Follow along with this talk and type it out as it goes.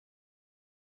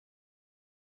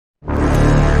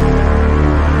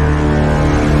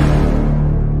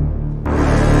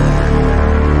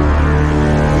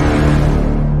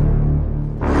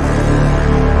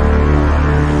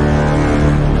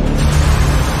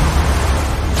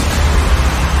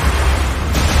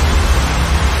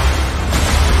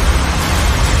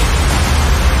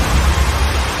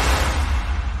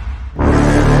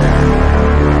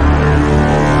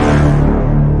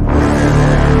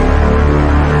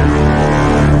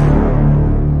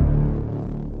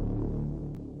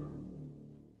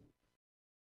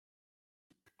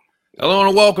Hello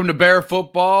and welcome to Bear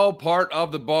Football, part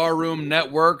of the Barroom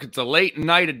Network. It's a late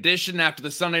night edition after the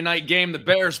Sunday night game. The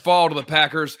Bears fall to the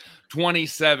Packers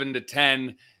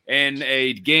 27-10 in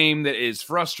a game that is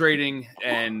frustrating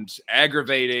and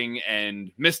aggravating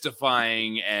and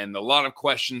mystifying and a lot of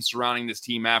questions surrounding this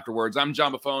team afterwards. I'm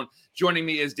John Buffone. Joining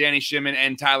me is Danny Shimon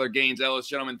and Tyler Gaines-Ellis.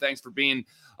 Gentlemen, thanks for being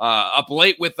up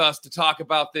late with us to talk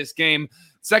about this game.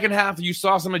 Second half, you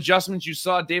saw some adjustments. You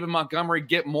saw David Montgomery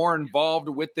get more involved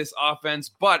with this offense.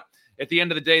 But at the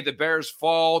end of the day, the Bears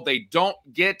fall. They don't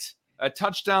get a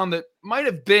touchdown that might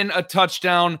have been a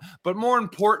touchdown. But more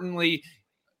importantly,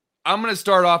 I'm going to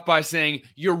start off by saying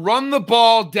you run the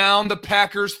ball down the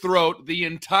Packers' throat the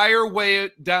entire way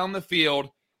down the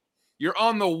field. You're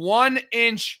on the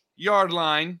 1-inch yard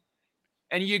line,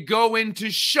 and you go into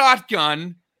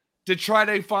shotgun to try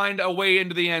to find a way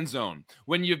into the end zone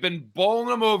when you've been bowling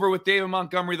them over with David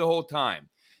Montgomery the whole time.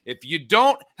 If you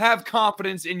don't have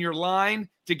confidence in your line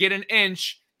to get an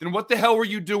inch, then what the hell were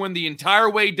you doing the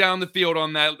entire way down the field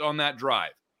on that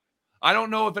drive? I don't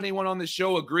know if anyone on this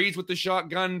show agrees with the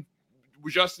shotgun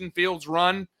Justin Fields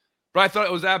run, but I thought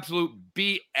it was absolute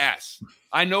BS.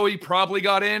 I know he probably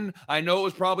got in. I know it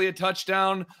was probably a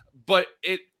touchdown, but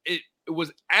it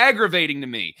was aggravating to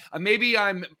me. Maybe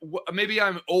I'm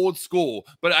old school,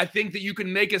 but I think that you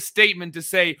can make a statement to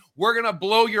say, we're going to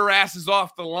blow your asses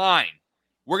off the line.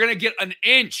 We're going to get an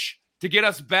inch to get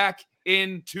us back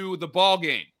into the ball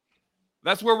game.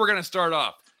 That's where we're going to start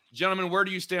off. Gentlemen, where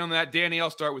do you stand on that? Danny, I'll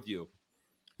start with you.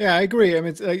 Yeah, I agree. I mean,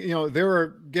 it's, they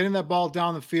were getting that ball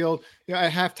down the field.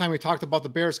 At halftime, we talked about the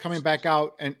Bears coming back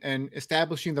out and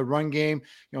establishing the run game.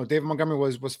 David Montgomery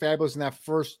was fabulous in that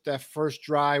first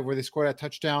drive where they scored that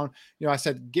touchdown. I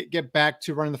said get back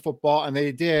to running the football, and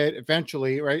they did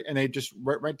eventually, right? And they just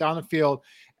right down the field,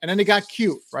 and then they got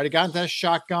cute, right? They got into that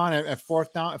shotgun at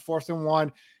fourth and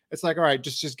one. It's like, all right,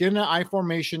 just get in an I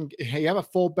formation. You have a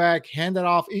fullback, hand it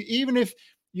off, even if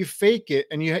you fake it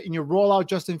and you roll out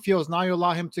Justin Fields. Now you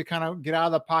allow him to kind of get out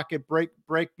of the pocket, break,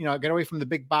 get away from the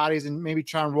big bodies and maybe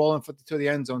try and roll him to the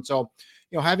end zone. So,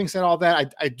 having said all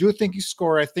that, I do think he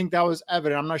scored. I think that was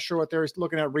evident. I'm not sure what they're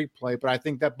looking at replay, but I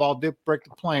think that ball did break the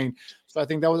plane. So I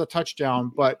think that was a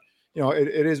touchdown, but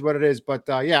it is what it is. But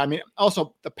I mean,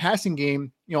 also the passing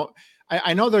game,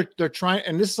 I know they're trying,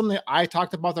 and this is something I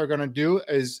talked about they're going to do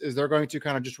is they're going to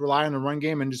kind of just rely on the run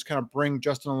game and just kind of bring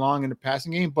Justin along in the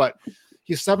passing game. But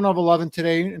he's 7 of 11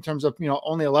 today in terms of,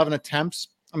 only 11 attempts.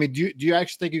 I mean, do you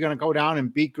actually think you're going to go down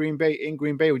and beat Green Bay in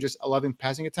Green Bay with just 11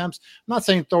 passing attempts? I'm not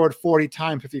saying throw it 40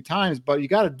 times, 50 times, but you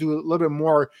got to do a little bit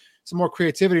more, some more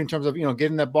creativity in terms of,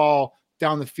 getting that ball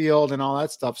down the field and all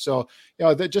that stuff. So,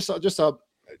 just a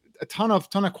ton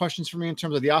of questions for me in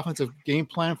terms of the offensive game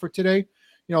plan for today.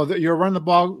 You're running the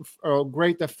ball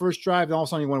great that first drive, and all of a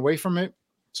sudden you went away from it.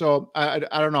 So I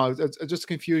don't know. It's just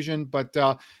confusion, but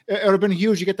it would have been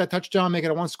huge. You get that touchdown, make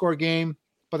it a 1-score game.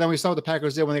 But then we saw what the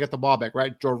Packers did when they got the ball back,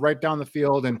 right? Drove right down the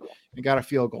field and got a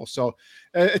field goal. So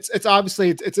it's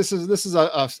obviously this is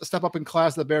a step up in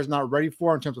class the Bears not ready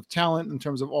for in terms of talent, in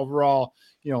terms of overall,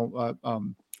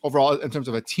 overall in terms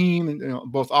of a team,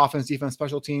 both offense, defense,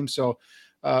 special teams. So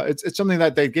it's something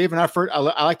that they gave an effort. I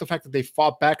like the fact that they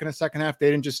fought back in the second half. They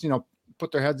didn't just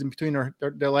put their heads in between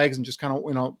their legs and just kind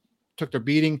of took their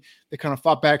beating. They kind of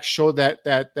fought back, showed that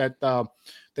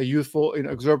the youthful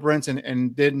exuberance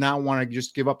and did not want to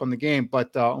just give up on the game. But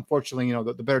unfortunately,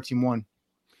 the better team won.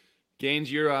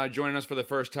 Gaines, you're joining us for the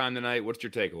first time tonight. What's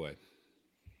your takeaway?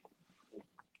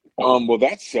 Well,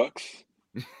 that sucks.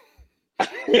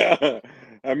 Yeah,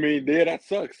 I mean, that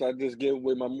sucks. I just gave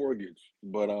away my mortgage,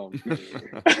 but I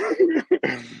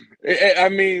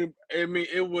mean,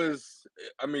 it was.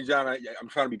 I mean, John, I'm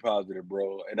trying to be positive,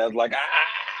 bro, and I was like,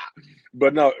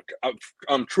 but no,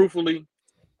 truthfully,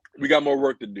 we got more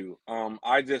work to do.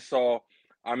 I just saw.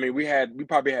 I mean, we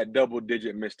probably had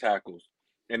double-digit missed tackles,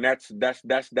 and that's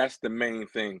the main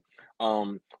thing.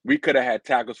 We could have had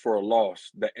tackles for a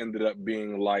loss that ended up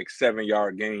being like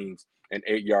 7-yard gains and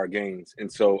 8-yard gains,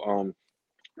 and so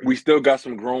we still got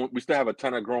some growing. We still have a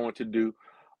ton of growing to do.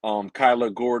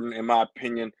 Kyler Gordon, in my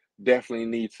opinion, definitely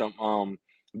needs some. I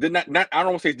don't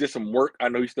want to say just some work. I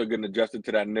know he's still getting adjusted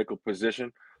to that nickel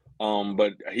position.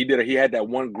 But he had that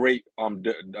one great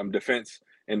defense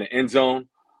in the end zone.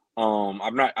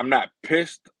 I'm not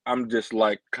pissed. I'm just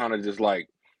like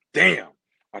damn,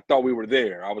 I thought we were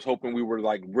there. I was hoping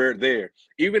we're there.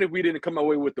 Even if we didn't come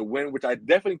away with the win, which I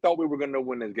definitely thought we were going to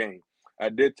win this game. I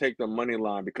did take the money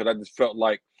line because I just felt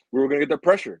like we were going to get the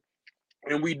pressure,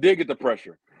 and we did get the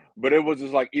pressure. But it was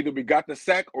just like either we got the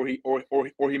sack or he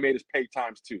made us pay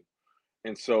times 2.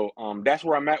 And so that's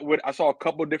where I'm at with. I saw a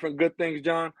couple of different good things,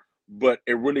 John, but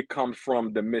it really comes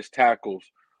from the missed tackles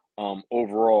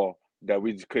overall that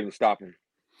we just couldn't stop him.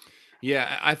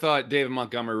 Yeah, I thought David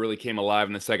Montgomery really came alive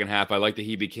in the second half. I like that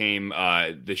he became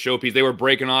the showpiece. They were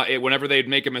breaking off it whenever they'd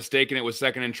make a mistake and it was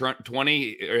 2nd and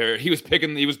 20. He was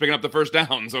picking up the first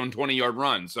down, so 20-yard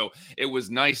run. So it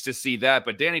was nice to see that.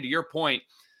 But Danny, to your point,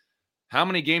 how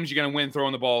many games are you going to win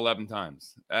throwing the ball 11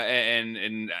 times?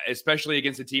 And especially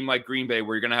against a team like Green Bay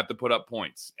where you're going to have to put up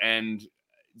points. And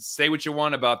say what you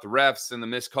want about the refs and the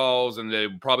missed calls and there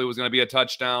probably was going to be a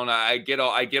touchdown. I get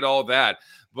all that.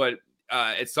 But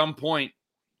at some point,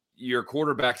 your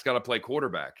quarterback's got to play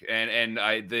quarterback. And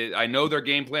I know their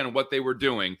game plan and what they were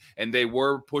doing. And they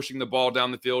were pushing the ball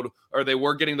down the field, or they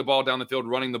were getting the ball down the field,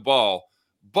 running the ball.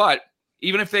 But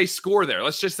even if they score there,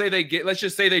 let's just say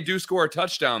they do score a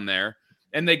touchdown there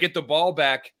and they get the ball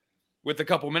back with a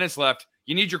couple minutes left,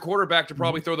 you need your quarterback to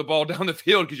probably throw the ball down the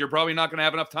field because you're probably not going to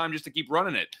have enough time just to keep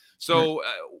running it. So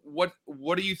what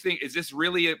do you think? Is this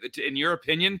really, in your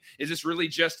opinion, is this really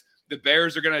just the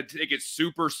Bears are going to take it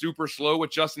super, super slow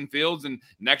with Justin Fields, and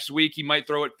next week he might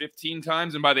throw it 15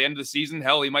 times, and by the end of the season,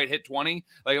 hell, he might hit 20?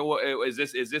 Like, is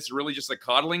this really just a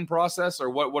coddling process, or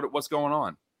what's going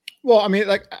on? Well, I mean,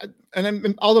 like, and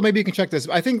then although maybe you can check this,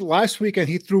 I think last weekend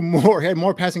he had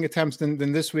more passing attempts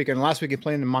than this weekend. Last week he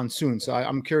played in the monsoon, so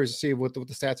I'm curious to see what the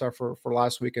stats are for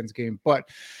last weekend's game. But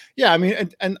yeah, I mean,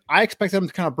 and I expect them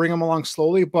to kind of bring them along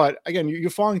slowly. But again, you're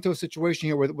falling into a situation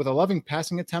here with 11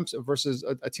 passing attempts versus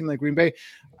a team like Green Bay.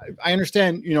 I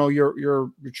understand,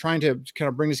 you're trying to kind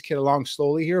of bring this kid along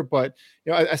slowly here, but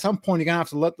at some point you're gonna have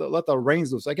to let the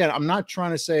reins loose. Again, I'm not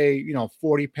trying to say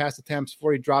 40 pass attempts,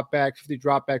 40 dropbacks, 50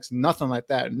 dropbacks, nothing like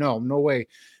that. No way.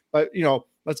 But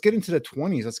let's get into the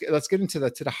 20s. Let's get into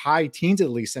the high teens at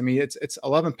least. I mean, it's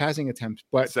 11 passing attempts,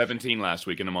 but 17 last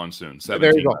week in a monsoon.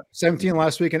 There you go. 17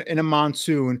 last week in a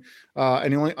monsoon,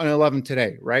 and only on 11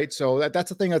 today, right? So that's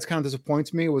the thing that's kind of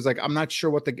disappoints me. Was like, I'm not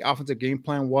sure what the offensive game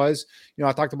plan was.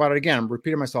 I talked about it again. I'm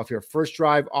repeating myself here. First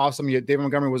drive, awesome. David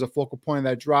Montgomery was a focal point of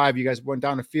that drive. You guys went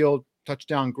down the field,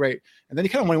 touchdown, great. And then you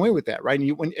kind of went away with that, right?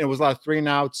 And it was a lot of 3 and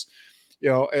outs.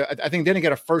 I think they didn't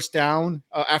get a first down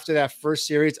after that first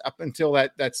series up until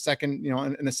that second,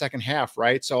 in the second half,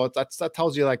 right? So that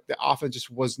tells you like the offense just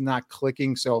was not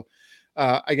clicking. So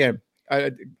again,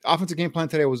 offensive game plan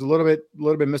today was a little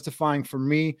bit mystifying for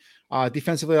me.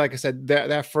 Defensively, like I said,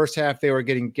 that first half they were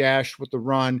getting gashed with the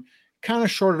run. Kind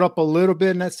of shorted up a little bit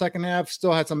in that second half.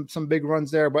 Still had some big runs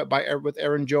there, but with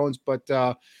Aaron Jones, but.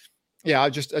 Yeah,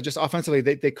 just offensively,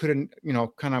 they couldn't,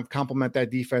 kind of complement that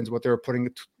defense, what they were putting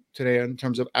today in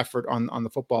terms of effort on the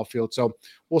football field. So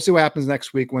we'll see what happens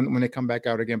next week when they come back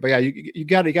out again. But yeah, you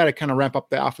got to kind of ramp up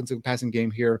the offensive passing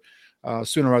game here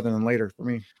sooner rather than later for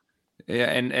me. Yeah,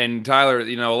 and Tyler,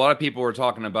 a lot of people were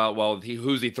talking about, well,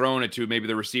 who's he throwing it to? Maybe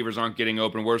the receivers aren't getting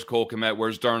open. Where's Cole Kmet?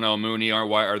 Where's Darnell Mooney?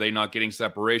 Why are they not getting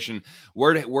separation?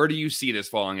 Where do you see this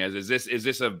falling as? Is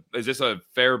this a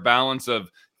fair balance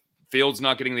of Fields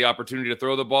not getting the opportunity to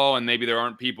throw the ball and maybe there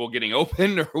aren't people getting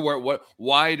open, or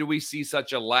why do we see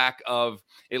such a lack of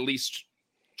at least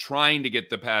trying to get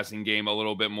the passing game a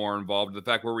little bit more involved? The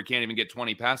fact where we can't even get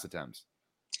 20 pass attempts.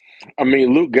 I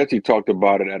mean, Luke Getsy talked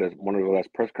about it at one of the last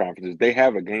press conferences. They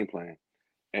have a game plan,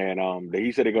 and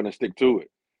he said they're going to stick to it.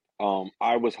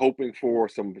 I was hoping for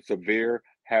some severe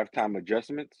halftime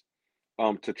adjustments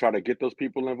to try to get those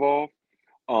people involved.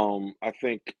 I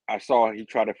think I saw he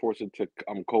tried to force it to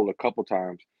Cole a couple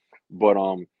times, but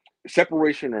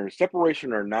separation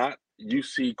or not, you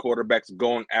see quarterbacks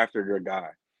going after their guy.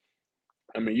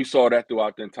 I mean, you saw that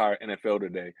throughout the entire NFL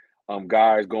today.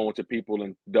 Guys going to people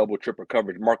in double, triple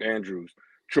coverage. Mark Andrews,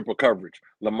 triple coverage.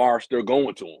 Lamar still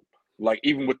going to him, like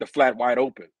even with the flat wide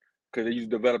open, because they used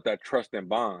to develop that trust and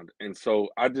bond. And so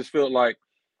I just feel like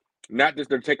not just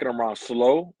they're taking them around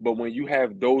slow, but when you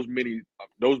have those many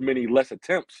less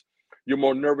attempts, you're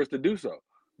more nervous to do so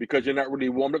because you're not really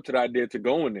warmed up to the idea to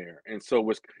go in there. And so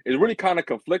it's really kind of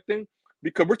conflicting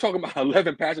because we're talking about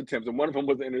 11 pass attempts and one of them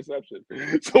was an interception.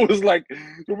 So it's like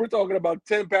we're talking about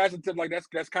 10 pass attempts. Like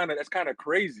that's kind of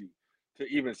crazy to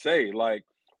even say. Like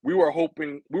we were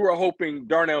hoping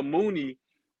Darnell Mooney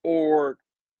or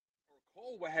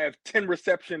Cole would have 10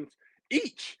 receptions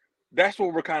each. That's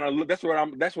what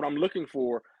I'm looking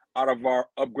for out of our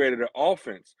upgraded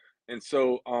offense. And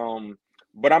so,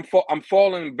 but I'm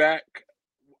falling back.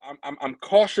 I'm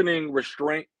cautioning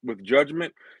restraint with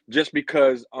judgment just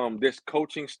because this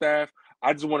coaching staff,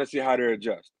 I just want to see how they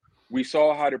adjust. We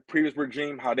saw how the previous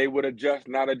regime, how they would adjust,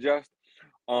 not adjust.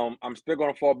 I'm still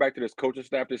going to fall back to this coaching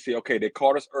staff to see, okay, they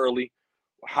caught us early.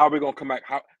 How are we going to come back?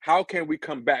 How can we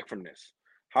come back from this?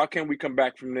 How can we come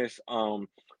back from this?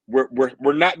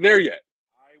 We're not there yet.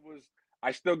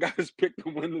 I still got his pick to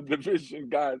win the division.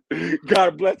 God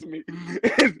bless me.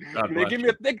 They give me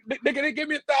a they give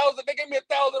me 1,000. They give me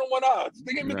 1,001 odds.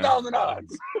 They give me 1,000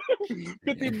 odds.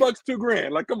 $50,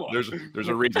 $2,000. Like, come on. There's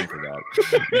a reason for that.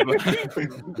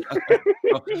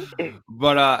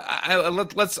 but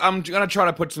I'm gonna try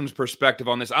to put some perspective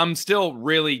on this. I'm still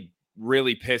really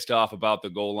pissed off about the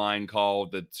goal line call,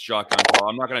 the shotgun call.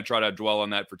 I'm not going to try to dwell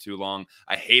on that for too long.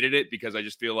 I hated it because I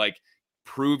just feel like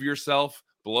prove yourself,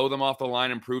 blow them off the line,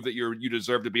 and prove that you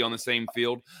deserve to be on the same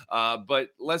field. But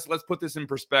let's put this in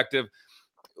perspective.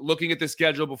 Looking at the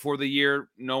schedule before the year,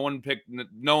 no one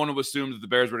assumed that the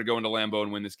Bears were to go into Lambeau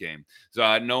and win this game.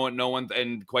 So no one,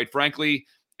 and quite frankly,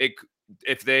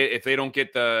 if they don't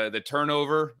get the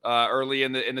turnover early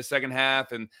in the second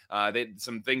half, and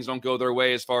some things don't go their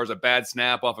way as far as a bad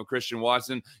snap off of Christian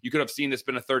Watson, you could have seen this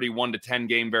been a 31-10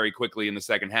 game very quickly in the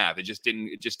second half. It just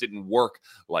didn't work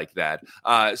like that.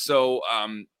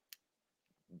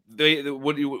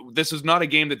 This is not a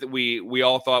game that we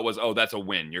all thought was, oh, that's a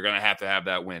win. You're going to have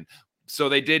that win. So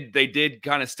they did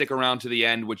kind of stick around to the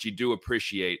end, which you do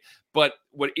appreciate. But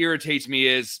what irritates me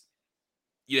is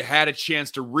you had a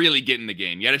chance to really get in the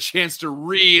game. You had a chance to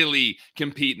really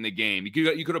compete in the game.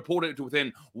 You could have pulled it to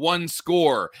within one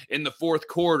score in the fourth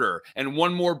quarter and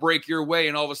one more break your way,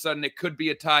 and all of a sudden it could be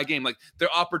a tie game. Like, the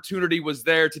opportunity was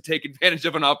there to take advantage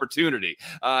of an opportunity.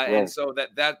 And so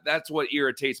that's what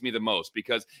irritates me the most,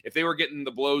 because if they were getting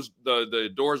the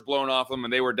doors blown off them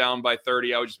and they were down by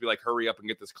 30, I would just be like, hurry up and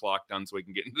get this clock done so we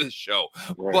can get into this show.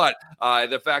 Right. But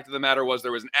the fact of the matter was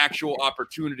there was an actual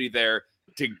opportunity there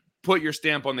to put your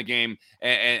stamp on the game,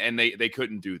 and they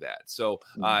couldn't do that. So,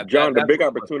 John, the big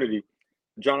opportunity,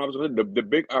 the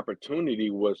big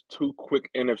opportunity was 2 quick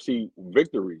NFC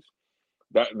victories.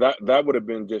 That would have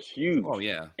been just huge. Oh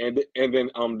yeah, and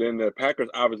then the Packers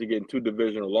obviously getting 2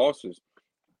 divisional losses,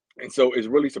 and so it's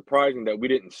really surprising that we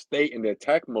didn't stay in the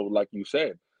attack mode, like you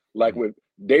said. Like with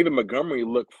David Montgomery,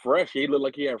 looked fresh. He looked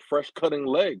like he had fresh cutting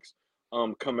legs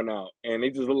coming out, and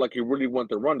it just looked like he really wanted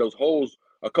to run. Those holes,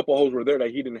 a couple holes were there that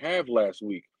he didn't have last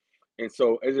week. And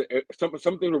so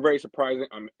some things were very surprising.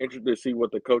 I'm interested to see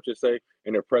what the coaches say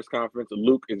in their press conference.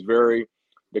 Luke is they're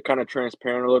kind of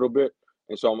transparent a little bit.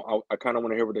 And so I kind of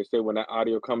want to hear what they say when that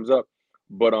audio comes up.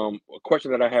 But a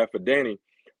question that I have for Danny,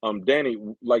 Danny,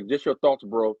 like, just your thoughts,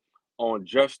 bro, on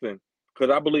Justin,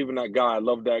 because I believe in that guy. I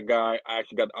love that guy. I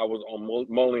was on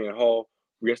Molly and Hall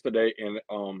yesterday, and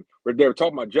they were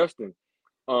talking about Justin.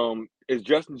 Is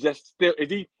Justin just still, is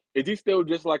he still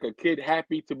just like a kid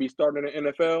happy to be starting in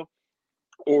the NFL?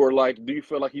 Or, like, do you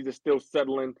feel like he's just still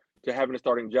settling to having a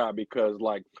starting job? Because,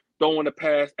 like, throwing the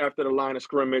pass after the line of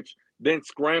scrimmage, then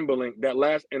scrambling, that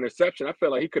last interception, I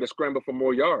felt like he could have scrambled for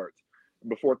more yards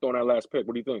before throwing that last pick.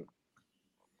 What do you think?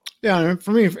 Yeah, and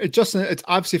for me, Justin, it's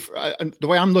obviously the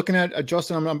way I'm looking at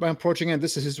Justin. I'm approaching it.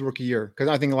 This is his rookie year, because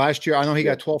I think last year, I know he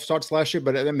got 12 starts last year,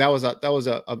 but that was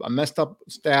a messed up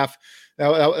staff.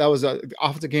 That was a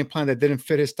offensive game plan that didn't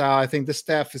fit his style. I think this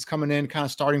staff is coming in, kind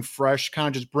of starting fresh, kind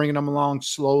of just bringing them along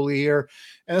slowly here.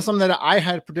 And it's something that I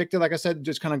had predicted. Like I said,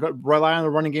 just kind of rely on the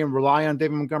running game, rely on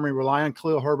David Montgomery, rely on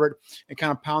Khalil Herbert, and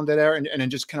kind of pound it there, and then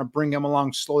just kind of bring them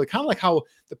along slowly. Kind of like how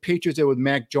the Patriots did with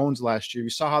Mac Jones last year. You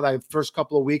saw how that first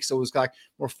couple of weeks, it was like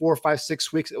 4, 5,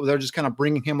 6 weeks. They're just kind of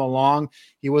bringing him along.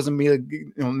 He wasn't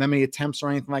that many attempts or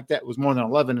anything like that. It was more than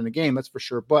 11 in a game, that's for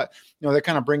sure. But they're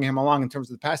kind of bringing him along in terms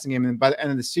of the passing game. And by the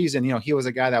end of the season, he was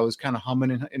a guy that was kind of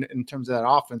humming in terms of that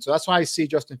offense. So that's why I see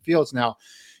Justin Fields now.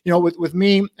 With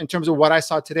me, in terms of what I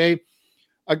saw today,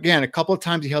 again, a couple of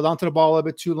times he held onto the ball a little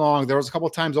bit too long. There was a couple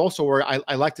of times also where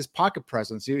I liked his pocket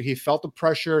presence. He felt the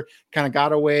pressure, kind of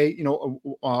got away,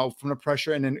 from the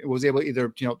pressure, and then was able to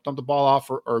either, dump the ball off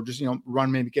or just,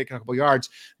 run, maybe get a couple yards.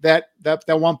 That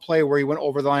one play where he went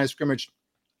over the line of scrimmage,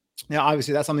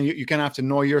 obviously that's something you kind of have to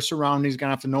know your surroundings, going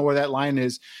to have to know where that line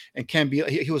is, and can be,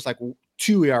 he was like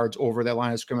 2 yards over that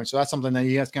line of scrimmage. So that's something that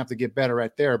he has to have to get better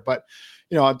at there. But,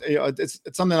 it's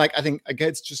something like, I think, again,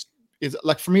 it's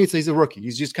like, for me, he's a rookie.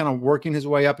 He's just kind of working his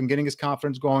way up and getting his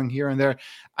confidence going here and there.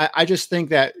 I just think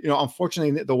that,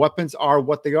 unfortunately, the weapons are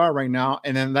what they are right now.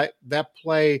 And then that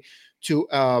play to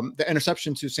the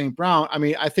interception to St. Brown, I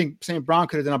mean, I think St. Brown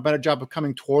could have done a better job of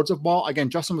coming towards the ball. Again,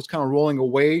 Justin was kind of rolling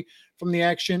away from the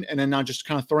action and then now just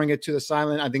kind of throwing it to the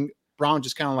sideline. I think Brown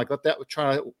just kind of like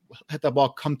try to hit that ball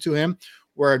come to him,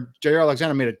 where Jair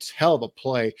Alexander made a hell of a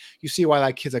play. You see why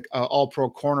that kid's an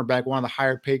all-pro cornerback, one of the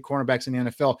higher-paid cornerbacks in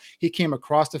the NFL. He came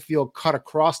across the field, cut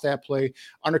across that play,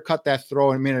 undercut that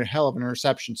throw, and made a hell of an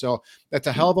interception. So that's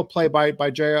a hell of a play by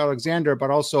Jair Alexander,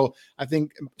 but also I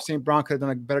think St. Brown could have done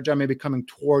a better job maybe coming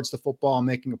towards the football and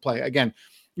making a play. Again,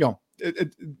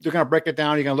 they're going to break it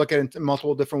down. You're going to look at it in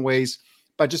multiple different ways.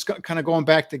 But just kind of going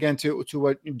back again to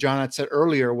what John had said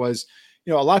earlier was,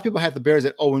 a lot of people have the Bears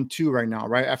at 0-2 right now,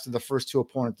 right? After the first two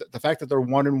opponents. The fact that they're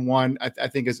 1-1, I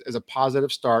think is a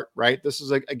positive start, right? This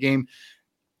is a game,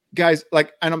 guys,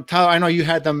 like, and Tyler, I know you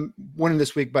had them winning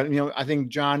this week, but, I think,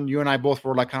 John, you and I both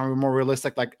were like kind of more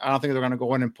realistic. Like, I don't think they're going to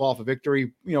go in and pull off a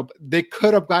victory. They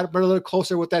could have got a little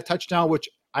closer with that touchdown, which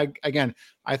I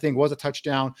think was a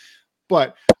touchdown.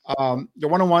 But they're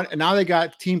 1-1, and now they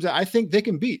got teams that I think they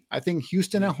can beat. I think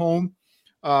Houston at home.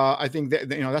 I think that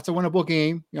that's a winnable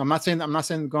game. I'm not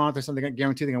saying go out there something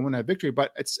guaranteed they're gonna win that victory,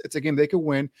 but it's a game they could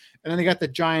win. And then they got the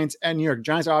Giants and New York.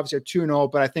 Giants are obviously are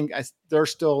 2-0, but I think they're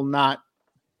still not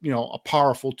a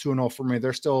powerful 2-0 for me.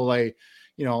 They're still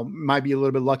might be a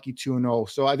little bit lucky 2-0.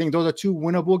 So I think those are two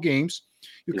winnable games.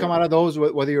 You come out of those,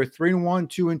 whether you're 3-1,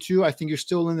 2-2, I think you're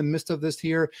still in the midst of this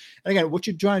here. And again, what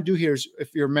you're trying to do here is,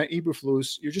 if you're Matt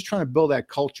Eberflus, you're just trying to build that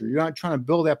culture. You're not trying to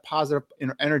build that positive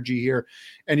energy here,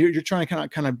 and you're trying to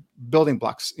kind of building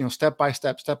blocks, step by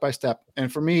step.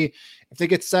 And for me, if they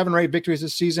get 7 or 8 victories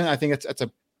this season, I think it's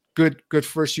a good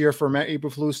first year for Matt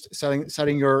Eberflus,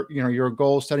 setting your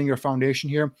goals, setting your foundation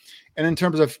here. And in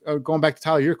terms of going back to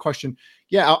Tyler, your question,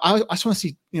 I just want to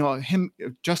see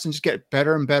Justin just get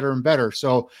better and better and better.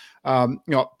 So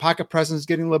pocket presence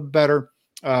getting a little bit better.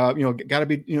 Got to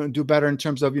be do better in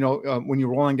terms of when you're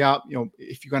rolling out.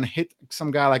 If you're going to hit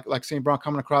some guy like St. Brown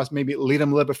coming across, maybe lead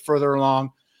him a little bit further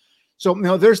along. So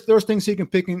there's things he can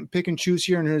pick and choose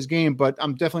here in his game, but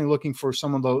I'm definitely looking for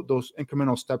some of those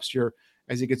incremental steps here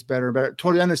as he gets better and better.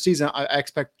 Toward the end of the season, I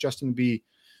expect Justin to be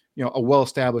a well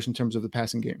established in terms of the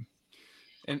passing game.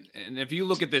 And if you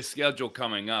look at this schedule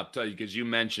coming up, because you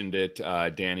mentioned it,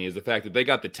 Danny, is the fact that they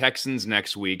got the Texans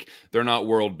next week. They're not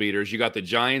world beaters. You got the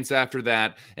Giants after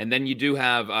that, and then you do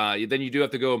have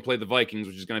to go and play the Vikings,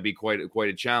 which is going to be quite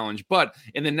a challenge. But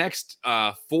in the next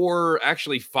 5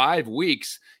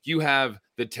 weeks, you have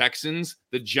the Texans,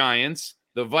 the Giants,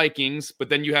 the Vikings, but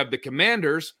then you have the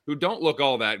Commanders, who don't look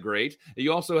all that great.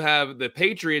 You also have the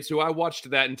Patriots, who I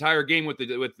watched that entire game with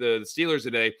the Steelers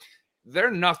today.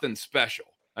 They're nothing special.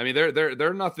 I mean,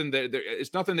 they're nothing.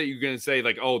 It's nothing that you're going to say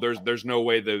like, oh, there's no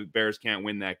way the Bears can't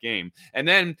win that game. And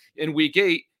then in Week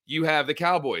 8, you have the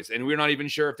Cowboys, and we're not even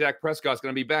sure if Dak Prescott's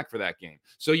going to be back for that game.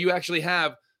 So you actually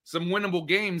have some winnable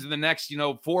games in the next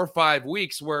 4 or 5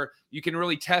 weeks where you can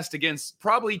really test against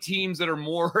probably teams that are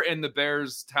more in the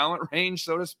Bears talent range,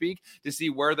 so to speak, to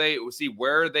see where they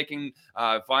can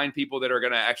find people that are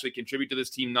going to actually contribute to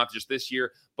this team, not just this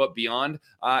year, but beyond.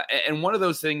 And one of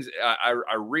those things I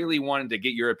really wanted to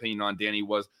get your opinion on, Danny,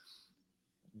 was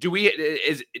do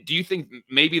you think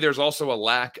maybe there's also a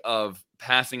lack of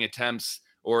passing attempts,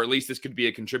 or at least this could be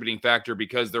a contributing factor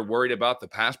because they're worried about the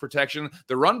pass protection?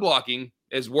 The run blocking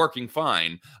is working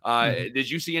fine. Did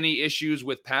you see any issues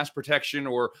with pass protection,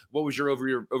 or what was your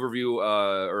overview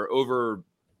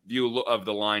of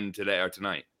the line today or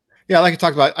tonight? Yeah, like you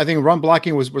talked about, I think run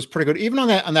blocking was pretty good. Even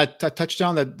on that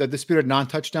touchdown, that disputed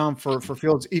non-touchdown for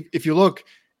Fields. If you look,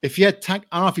 if he had, I don't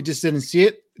know if you just didn't see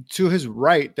it, to his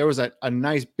right, there was a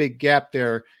nice big gap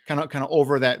there, kind of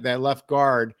over that left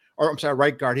guard. Or I'm sorry,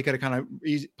 right guard. He could have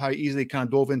probably easily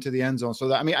dove into the end zone.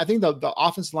 So I think the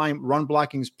offensive line run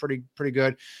blocking is pretty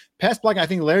good. Pass blocking, I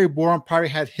think Larry Borom probably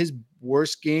had his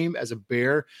worst game as a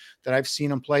Bear that I've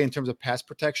seen him play in terms of pass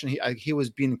protection. He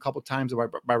was beaten a couple times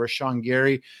by Rashawn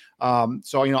Gary.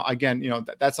 So again,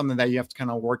 that's something that you have to kind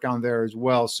of work on there as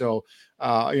well. So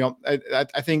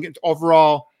I think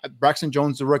overall, Braxton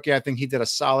Jones, the rookie, I think he did a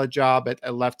solid job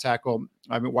at left tackle.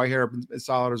 I mean, Whitehair is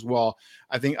solid as well.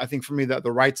 I think for me that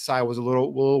the right side was a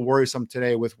little worrisome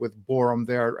today with Borom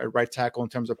there at right tackle in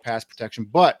terms of pass protection.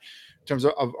 But in terms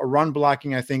of a run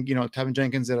blocking, I think Tevin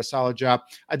Jenkins did a solid job.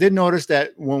 I did notice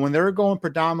that when they were going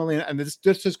predominantly, and this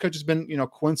could just been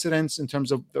coincidence in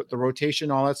terms of the rotation,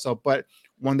 all that stuff. But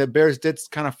when the Bears did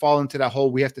kind of fall into that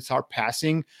whole we have to start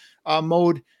passing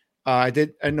mode, I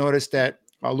noticed that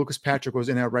Lucas Patrick was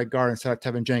in at right guard instead of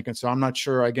Tevin Jenkins. So I'm not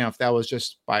sure again if that was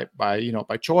just by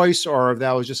choice, or if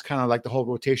that was just kind of like the whole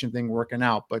rotation thing working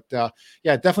out. But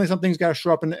definitely something's got to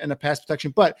show up in the pass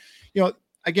protection. But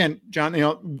again,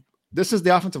 John, this is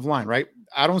the offensive line, right?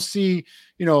 I don't see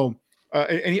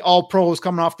any all pros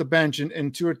coming off the bench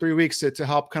in 2 or 3 weeks to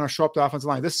help kind of show up the offensive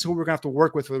line. This is who we're gonna have to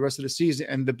work with for the rest of the season,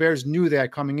 and the Bears knew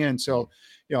that coming in. So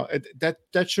that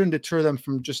shouldn't deter them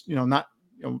from just not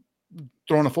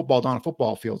throwing a football down a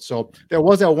football field. So there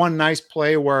was that one nice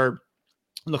play where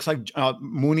it looks like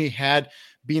Mooney had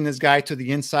being this guy to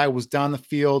the inside, was down the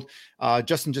field.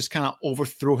 Justin just kind of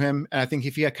overthrew him. And I think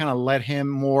if he had kind of led him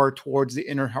more towards the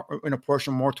inner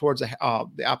portion, more towards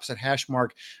the opposite hash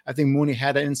mark, I think Mooney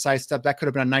had an inside step. That could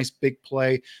have been a nice big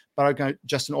play. But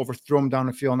Justin overthrew him down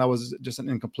the field, and that was just an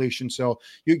incompletion. So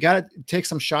you got to take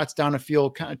some shots down the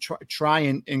field, kind of try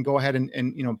and go ahead and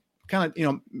kind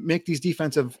of make these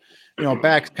defensive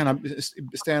backs kind of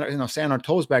stand on our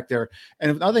toes back there.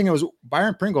 And the other thing was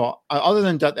Byron Pringle, other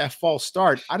than that false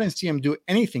start, I didn't see him do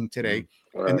anything today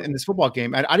in this football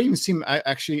game. I didn't even see him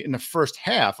actually in the first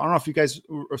half. I don't know if you guys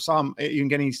saw him even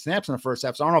getting any snaps in the first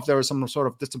half. So I don't know if there was some sort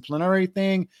of disciplinary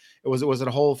thing. Was it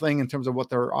a whole thing in terms of what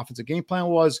their offensive game plan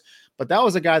was? But that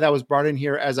was a guy that was brought in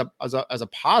here as a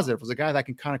positive. Was a guy that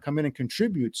can kind of come in and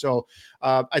contribute. So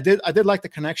I did like the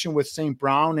connection with St.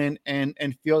 Brown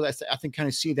and Fields. I think kind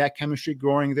of see that chemistry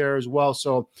growing there as well.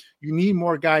 So you need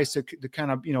more guys to kind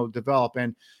of develop.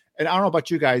 And I don't know about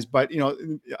you guys, but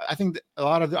I think a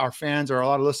lot of our fans or a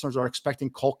lot of listeners are expecting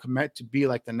Cole Kmet to be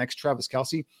like the next Travis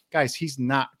Kelce. Guys, he's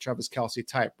not Travis Kelce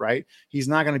type, right? He's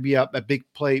not going to be a big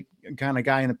play kind of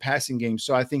guy in the passing game.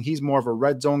 So I think he's more of a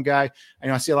red zone guy.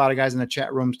 I see a lot of guys in the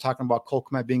chat rooms talking about Cole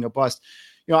Kmet being a bust.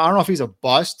 I don't know if he's a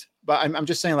bust, but I'm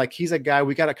just saying, like, he's a guy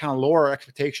we got to kind of lower our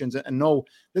expectations and know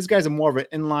this guy's more of an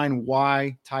inline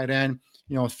Y tight end.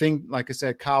 Think, like I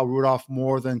said, Kyle Rudolph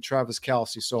more than Travis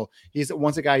Kelce. So he's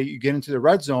once a guy you get into the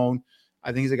red zone,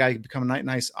 I think he's a guy who can become a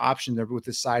nice option there with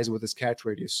his size, with his catch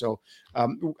radius. So I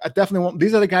definitely want,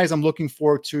 these are the guys I'm looking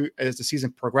forward to as the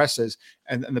season progresses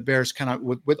and the Bears kind of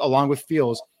with along with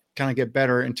Fields kind of get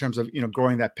better in terms of,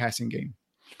 growing that passing game.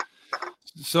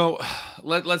 So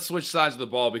let's switch sides of the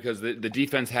ball because the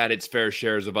defense had its fair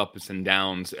shares of ups and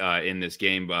downs in this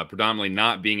game, predominantly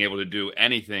not being able to do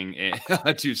anything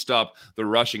to stop the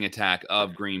rushing attack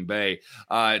of Green Bay.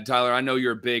 Tyler, I know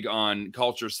you're big on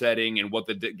culture setting and what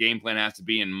the game plan has to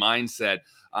be in mindset.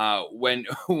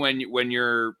 When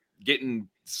you're getting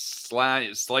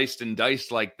sliced and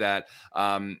diced like that,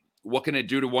 what can it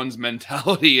do to one's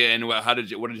mentality, and how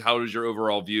is your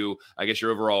overall view, I guess your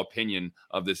overall opinion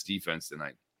of this defense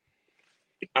tonight?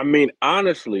 I mean,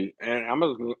 honestly, and I'm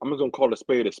just gonna call a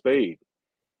spade.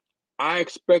 I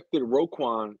expected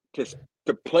Roquan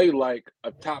to play like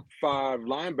a top 5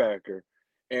 linebacker,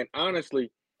 and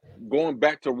honestly, going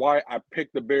back to why I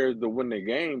picked the Bears to win the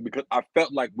game, because I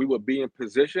felt like we would be in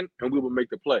position and we would make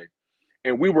the play,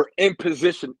 and we were in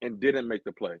position and didn't make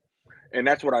the play. And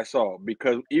that's what I saw,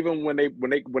 because even when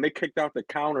they kicked out the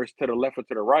counters to the left or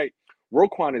to the right,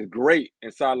 Roquan is great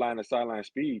in sideline to sideline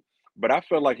speed, but I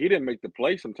felt like he didn't make the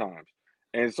play sometimes.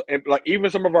 And like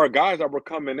even some of our guys that were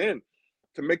coming in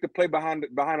to make the play behind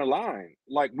the line,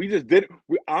 like we just didn't.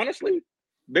 We honestly,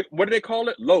 what do they call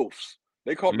it? Loafs.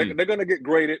 They're gonna get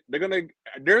graded.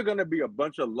 There's gonna be a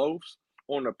bunch of loafs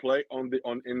on the play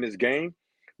in this game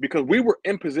because we were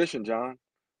in position, John.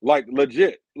 Like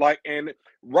legit, and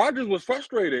Rodgers was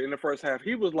frustrated in the first half.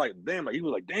 He was like, damn,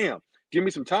 give me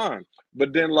some time.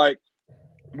 But then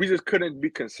we just couldn't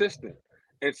be consistent.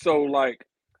 And so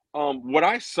what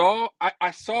I saw,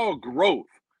 I saw growth.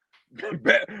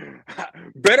 Better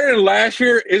than last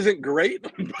year isn't great,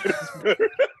 but it's better.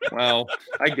 Well,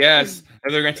 I guess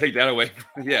they're gonna take that away.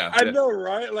 Yeah. I know,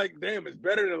 right? Like, damn, it's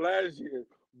better than last year.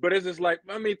 But it's just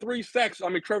 3 sacks.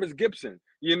 Travis Gibson.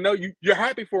 You're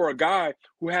happy for a guy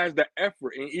who has the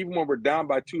effort. And even when we're down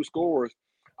by 2 scores,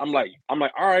 I'm like, all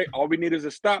right, all we need is a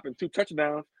stop and 2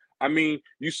 touchdowns.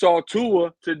 You saw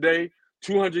Tua today,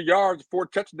 200 yards, 4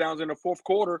 touchdowns in the fourth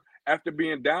quarter after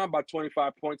being down by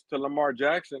 25 points to Lamar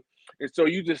Jackson. And so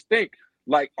you just think,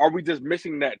 are we just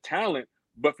missing that talent?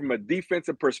 But from a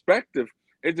defensive perspective,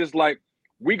 it's just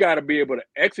we got to be able to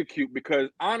execute because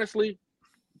honestly,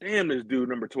 damn this dude,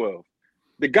 number 12.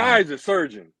 The guy is a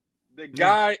surgeon. The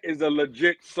guy is a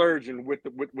legit surgeon with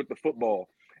the football.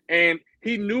 And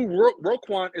he knew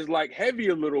Roquan is heavy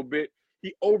a little bit.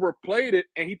 He overplayed it,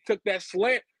 and he took that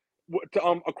slant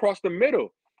across the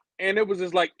middle. And it was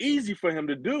just easy for him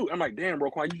to do. I'm like, damn,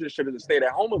 Roquan, you just should have stayed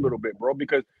at home a little bit, bro.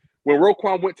 Because when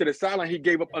Roquan went to the sideline, he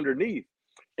gave up underneath.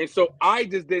 And so I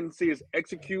just didn't see us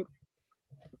execute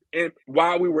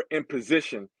while we were in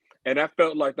position. And I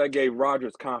felt like that gave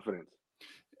Rodgers confidence.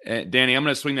 Danny, I'm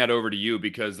going to swing that over to you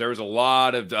because there was a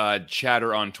lot of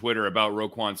chatter on Twitter about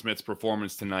Roquan Smith's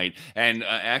performance tonight. And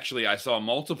actually, I saw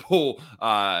multiple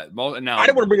now, I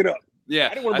didn't want to bring it up.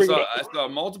 Yeah, I saw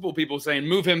multiple people saying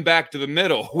move him back to the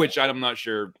middle, which I'm not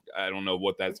sure. I don't know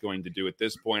what that's going to do at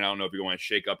this point. I don't know if you want to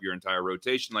shake up your entire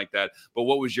rotation like that. But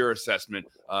what was your assessment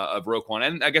of Roquan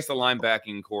and I guess the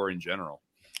linebacking core in general?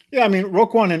 Yeah, I mean,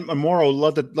 Roquan and Morrow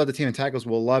led the team in tackles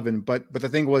with 11, but the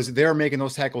thing was they're making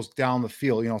those tackles down the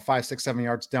field, 5, 6, 7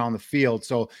 yards down the field.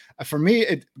 So for me,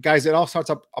 it all starts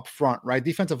up front, right?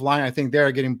 Defensive line, I think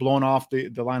they're getting blown off the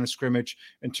line of scrimmage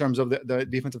in terms of the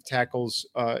defensive tackles,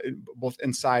 both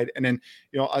inside and then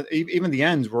even the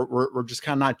ends we're just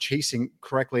kind of not chasing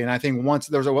correctly. And I think once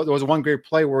there was one great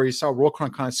play where you saw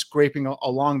Roquan kind of scraping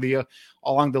along the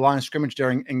line of scrimmage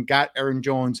there and got Aaron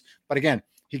Jones, but again,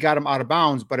 he got him out of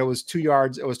bounds, but it was 2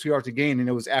 yards. It was 2 yards to gain, and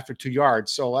it was after 2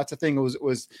 yards. So that's the thing. It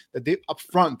was up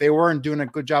front. They weren't doing a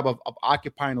good job of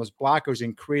occupying those blockers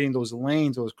and creating those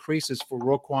lanes, those creases for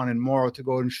Roquan and Morrow to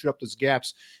go and shoot up those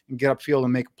gaps and get upfield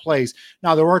and make plays.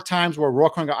 Now, there were times where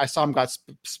Roquan, I saw him got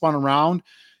spun around.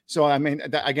 So, I mean,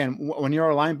 again, when you're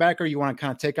a linebacker, you want to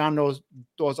kind of take on those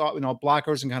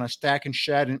blockers and kind of stack and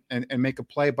shed and make a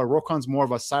play. But Roquan's more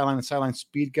of a sideline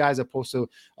speed guy as opposed to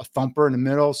a thumper in the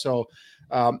middle. So,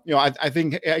 I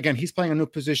think, again, he's playing a new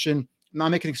position, not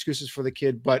making excuses for the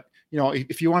kid. But,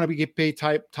 if you want to get paid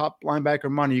top linebacker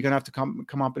money, you're going to have to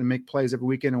come up and make plays every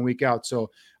week in and week out.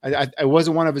 So I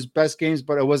wasn't one of his best games,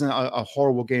 but it wasn't a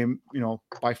horrible game,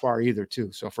 by far either,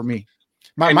 too. So for me.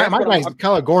 My guy,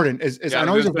 Kyler Gordon, is I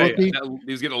know he's a rookie.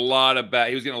 He was getting a lot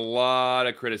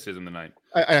of criticism tonight.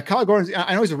 Kyler Gordon,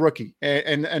 I know he's a rookie,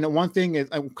 and one thing is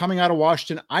coming out of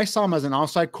Washington, I saw him as an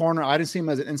outside corner. I didn't see him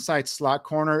as an inside slot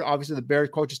corner. Obviously, the Bears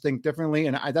coaches think differently,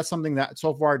 and that's something that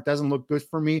so far doesn't look good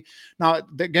for me. Now,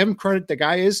 give him credit. The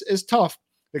guy is tough.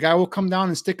 The guy will come down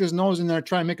and stick his nose in there and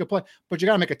try and make a play, but you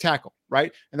got to make a tackle,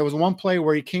 right? And there was one play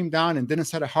where he came down and didn't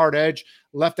set a hard edge,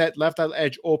 left that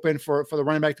edge open for the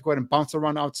running back to go ahead and bounce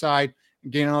around outside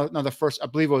and gain another first. I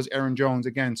believe it was Aaron Jones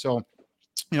again. So,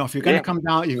 if you're going to come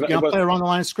down, you're going to play around the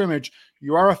line of scrimmage,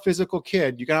 you are a physical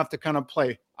kid. You're going to have to kind of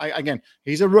play. Again,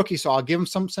 he's a rookie, so I'll give him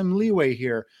some leeway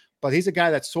here. But he's a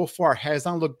guy that so far has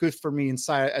not looked good for me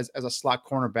inside as a slot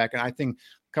cornerback. And I think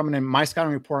coming in, my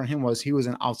scouting report on him was he was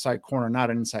an outside corner,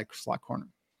 not an inside slot corner.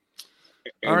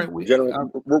 All right,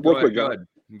 real quick, John.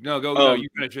 No, you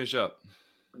finish up.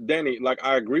 Danny,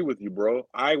 I agree with you, bro.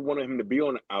 I wanted him to be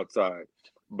on the outside,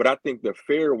 but I think the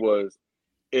fair was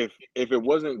if it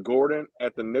wasn't Gordon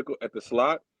at the nickel at the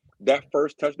slot, that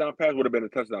first touchdown pass would have been a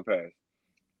touchdown pass.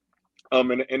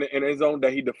 In his zone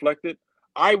that he deflected,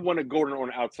 I wanted Gordon on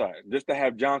the outside just to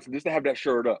have Johnson, just to have that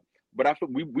shirt up. But I feel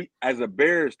we as a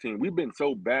Bears team, we've been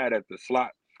so bad at the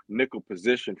slot nickel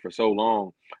position for so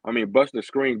long. I mean, Buster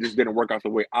Screen just didn't work out the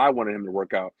way I wanted him to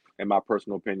work out, in my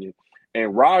personal opinion.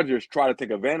 And Rodgers tried to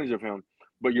take advantage of him,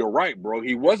 but you're right, bro.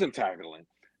 He wasn't tackling.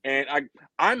 And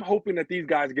I'm hoping that these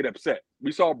guys get upset.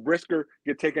 We saw Brisker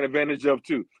get taken advantage of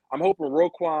too. I'm hoping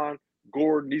Roquan,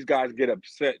 Gordon, these guys get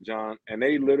upset, John, and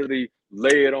they literally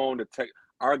lay it on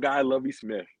our guy Lovie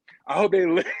Smith. I hope they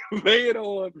lay it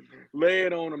on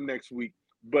him next week.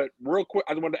 But real quick,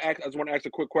 I just want to ask a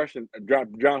quick question, John.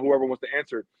 Whoever wants to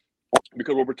answer it,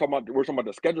 because we're talking about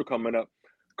the schedule coming up.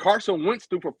 Carson Wentz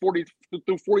threw for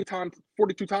 42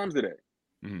 times today.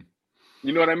 Mm-hmm.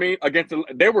 You know what I mean?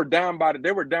 They were down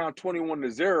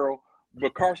 21-0,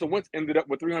 but Carson Wentz ended up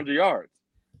with 300 yards.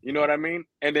 You know what I mean?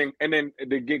 And then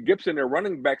they get Gibson, their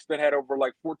running backs, that had over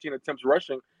 14 attempts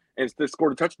rushing and still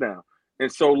scored a touchdown.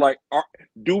 And so,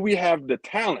 do we have the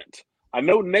talent? I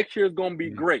know next year is going to be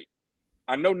great.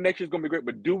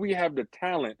 But do we have the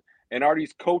talent? And are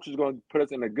these coaches going to put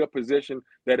us in a good position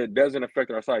that it doesn't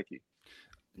affect our psyche?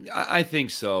 I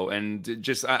think so, and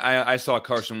just I saw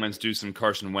Carson Wentz do some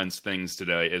Carson Wentz things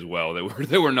today as well.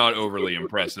 They were not overly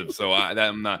impressive, so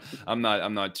I'm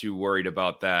not too worried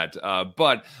about that.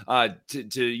 But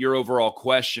to your overall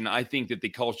question, I think that the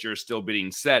culture is still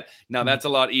being set. Now that's a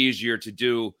lot easier to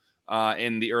do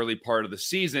in the early part of the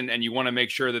season, and you want to make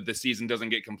sure that the season doesn't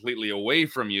get completely away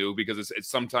from you, because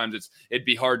it'd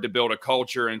be hard to build a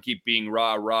culture and keep being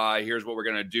rah. Here's what we're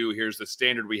gonna do. Here's the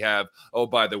standard we have. Oh,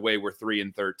 by the way, we're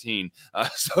 3-13.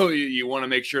 So you want to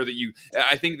make sure that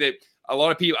I think that a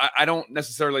lot of people, I don't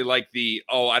necessarily like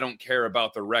I don't care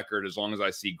about the record as long as I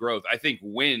see growth. I think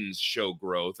wins show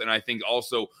growth, and I think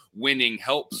also winning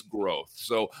helps growth.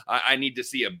 So I need to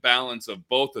see a balance of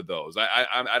both of those.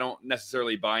 I don't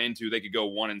necessarily buy into they could go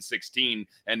 1-16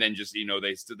 and then just,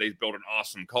 they build an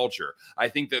awesome culture. I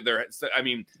think that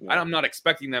I'm not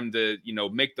expecting them to,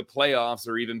 make the playoffs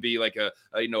or even be like a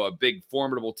big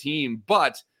formidable team,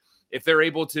 but if they're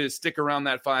able to stick around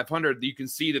that 500, you can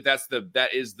see that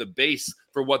is the base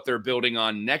for what they're building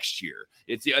on next year.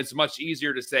 It's much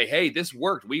easier to say, hey, this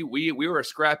worked. We were a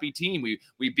scrappy team.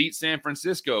 We beat San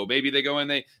Francisco. Maybe they go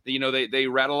and they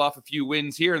rattle off a few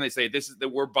wins here and they say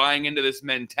we're buying into this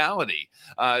mentality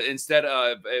instead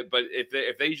of. But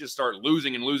if they just start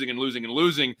losing and losing and losing and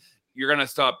losing, you're going to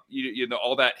stop,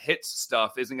 all that hits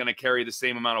stuff isn't going to carry the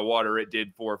same amount of water it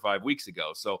did 4 or 5 weeks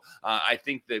ago. So I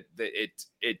think that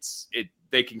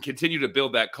they can continue to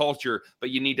build that culture, but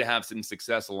you need to have some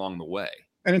success along the way.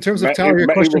 And in terms of talent, your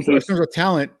question, in terms of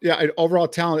talent, overall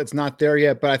talent, it's not there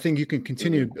yet, but I think you can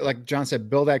continue, like John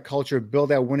said, build that culture, build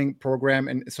that winning program,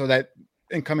 and so that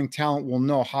incoming talent will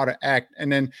know how to act.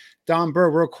 And then Don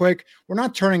Burr, real quick, we're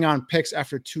not turning on picks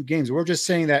after 2 games. We're just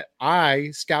saying that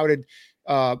I scouted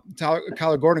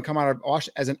Kyler Gordon come out of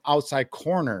Washington as an outside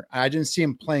corner. I didn't see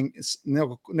him playing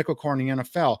nickel corner in the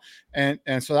NFL.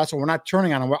 And so that's what we're not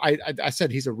turning on him. I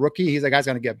said he's a rookie. He's a guy's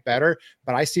going to get better,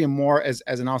 but I see him more as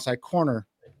an outside corner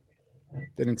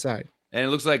than inside. And it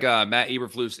looks like Matt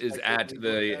Eberflus is at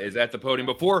the podium.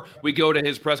 Before we go to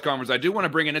his press conference, I do want to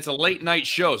bring in, it's a late night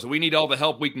show, so we need all the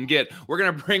help we can get. We're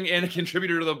going to bring in a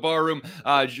contributor to the bar room,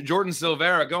 Jordan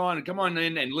Silvera. Come on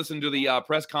in and listen to the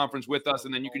press conference with us,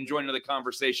 and then you can join into the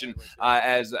conversation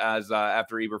as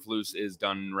after Eberflus is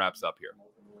done and wraps up here.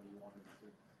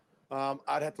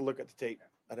 I'd have to look at the tape.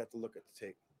 And it was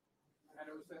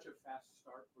such a fast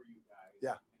start for you guys.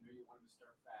 Yeah. I know you wanted to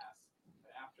start fast,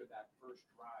 but after that first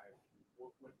drive,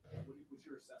 what's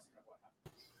your assessment of what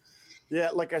happened? Yeah,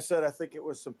 like I said, I think it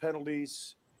was some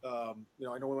penalties. I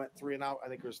know we went 3 and out. I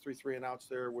think there was 3 and outs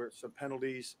there where some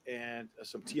penalties and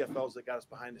some TFLs that got us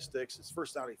behind the sticks. It's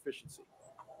first down efficiency.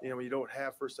 When you don't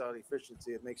have first down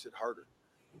efficiency, it makes it harder,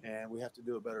 and we have to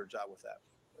do a better job with that.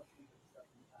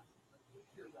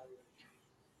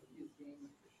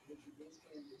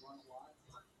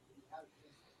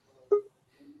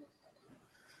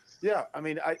 Yeah, I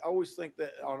mean, I always think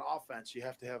that on offense you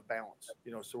have to have balance.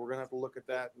 So we're gonna have to look at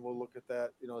that, and we'll look at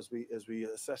that, as we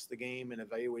assess the game and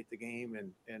evaluate the game,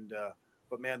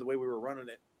 but man, the way we were running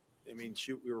it, I mean,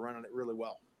 we were running it really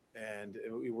well, and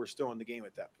we were still in the game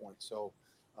at that point. So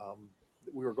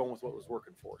we were going with what was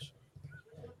working for us.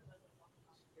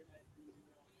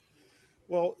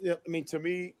 Well, yeah, I mean, to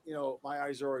me, my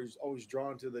eyes are always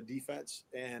drawn to the defense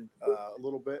and a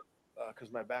little bit. Because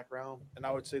of my background, and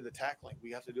I would say the tackling,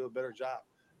 we have to do a better job.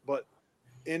 But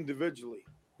individually,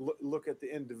 look at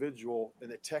the individual and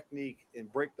the technique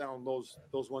and break down those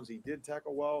ones he did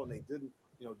tackle well and they didn't,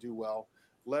 do well.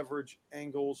 Leverage,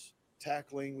 angles,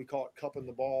 tackling, we call it cupping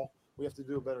the ball. We have to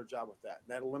do a better job with that.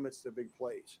 That limits the big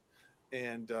plays,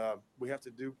 and we have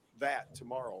to do that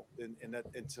tomorrow and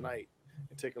tonight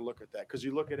and take a look at that. Because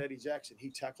you look at Eddie Jackson, he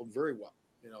tackled very well.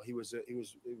 He was.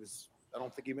 I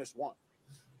don't think he missed one.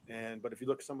 But if you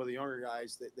look at some of the younger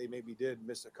guys, they maybe did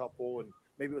miss a couple, and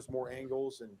maybe it was more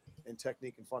angles and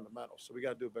technique and fundamentals. So we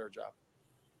got to do a better job.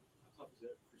 How tough is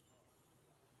it?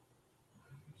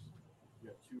 You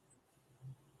have 2.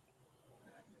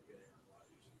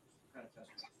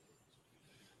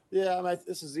 Yeah, I mean,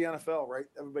 this is the NFL, right?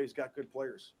 Everybody's got good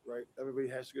players, right? Everybody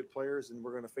has good players, and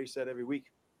we're going to face that every week.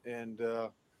 And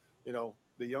the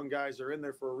young guys are in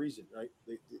there for a reason, right?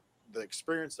 The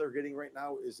experience they're getting right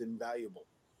now is invaluable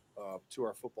to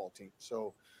our football team.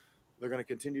 So they're going to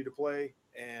continue to play,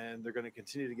 and they're going to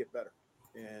continue to get better,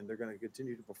 and they're going to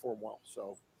continue to perform well.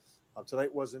 So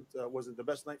tonight wasn't the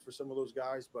best night for some of those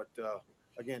guys, but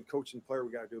again, coach and player,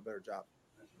 we got to do a better job.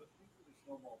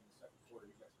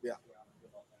 Yeah.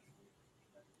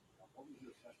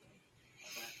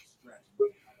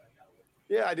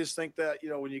 Yeah, I just think that,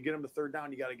 when you get them to third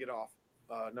down, you got to get off.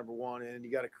 Number one, and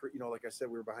you got to, like I said,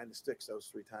 we were behind the sticks those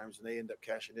 3 times, and they end up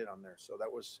cashing in on there. So that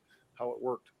was how it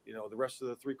worked. The rest of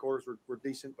the 3 quarters were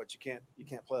decent, but you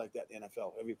can't play like that in the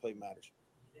NFL. Every play matters.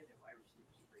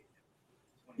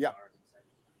 Yeah.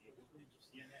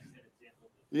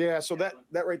 Yeah. So that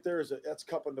right there that's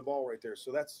cupping the ball right there.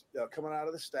 So that's coming out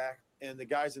of the stack, and the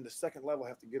guys in the second level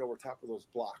have to get over top of those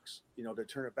blocks, to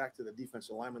turn it back to the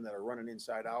defensive linemen that are running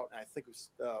inside out. And I think it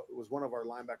was one of our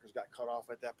linebackers got cut off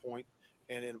at that point,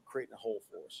 and then creating a hole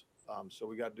for us. So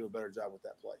we got to do a better job with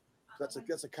that play. So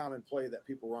that's a common play that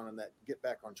people run in that get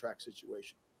back on track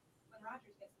situation. When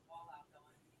Rodgers gets the ball out going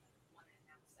 1.5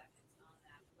 seconds on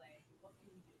that play, what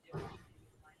can you do differently in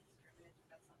the line of scrimmage?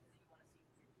 That's something that you want to see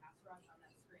from your pass rush on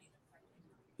that screen.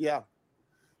 Yeah,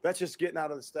 that's just getting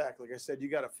out of the stack. Like I said,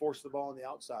 you got to force the ball on the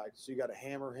outside. So you got to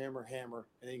hammer, and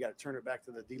then you got to turn it back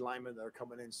to the D linemen that are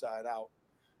coming inside out.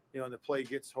 And the play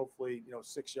gets hopefully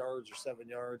 6 yards or 7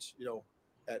 yards,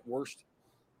 at worst.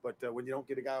 But when you don't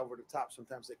get a guy over the top,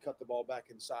 sometimes they cut the ball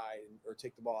back inside or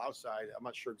take the ball outside. I'm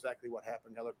not sure exactly what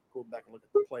happened. I go back and look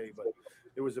at the play, but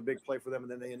it was a big play for them,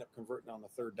 and then they end up converting on the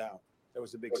third down. That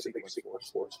was a big sequence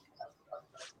for us.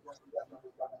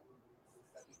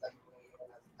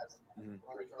 Mm-hmm.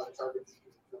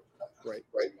 Right.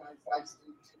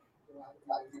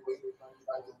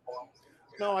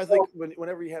 No, I think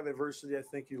whenever you have adversity, I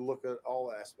think you look at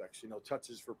all aspects,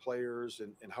 touches for players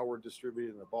and how we're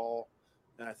distributing the ball.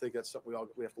 And I think that's something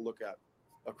we have to look at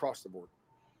across the board.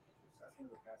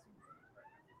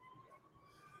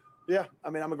 Yeah, I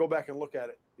mean, I'm going to go back and look at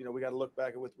it. We got to look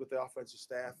back with the offensive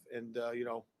staff and,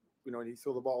 and he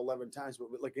threw the ball 11 times, but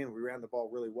again, we ran the ball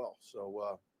really well.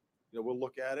 So, we'll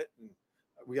look at it, and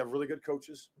we have really good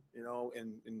coaches,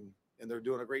 and they're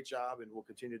doing a great job, and we'll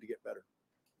continue to get better.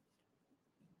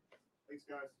 Thanks,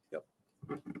 guys. Yep.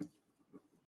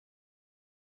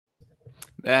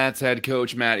 That's head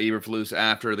coach Matt Eberflus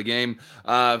after the game.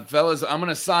 Fellas, I'm going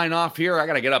to sign off here. I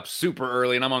got to get up super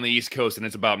early, and I'm on the East Coast, and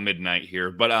it's about midnight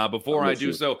here. But before I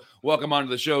do so, welcome onto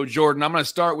the show, Jordan. I'm going to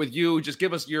start with you. Just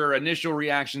give us your initial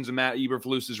reactions of Matt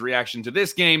Eberflus's reaction to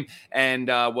this game and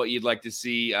what you'd like to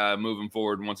see moving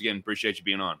forward. And once again, appreciate you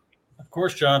being on. Of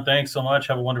course, John. Thanks so much.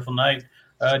 Have a wonderful night.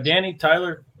 Danny,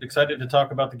 Tyler, excited to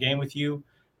talk about the game with you.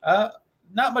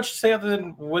 Not much to say other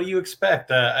than what do you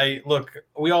expect? Look,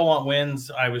 we all want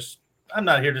wins. I'm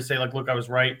not here to say, look, I was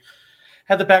right.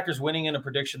 Had the Packers winning in a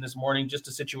prediction this morning, just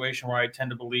a situation where I tend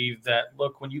to believe that,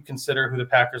 look, when you consider who the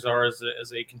Packers are as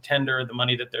a contender, the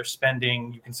money that they're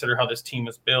spending, you consider how this team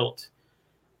is built.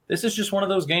 This is just one of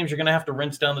those games you're going to have to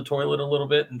rinse down the toilet a little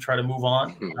bit and try to move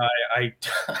on.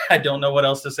 I don't know what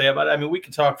else to say about it. I mean, we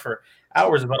could talk for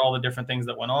hours about all the different things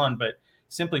that went on, but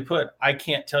simply put, I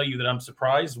can't tell you that I'm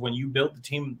surprised when you build the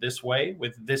team this way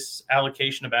with this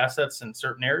allocation of assets in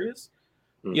certain areas.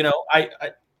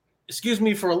 I excuse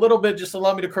me for a little bit, just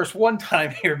allow me to curse one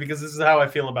time here because this is how I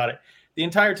feel about it. The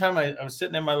entire time I was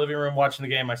sitting in my living room watching the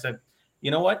game, I said,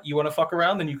 you know what? You want to fuck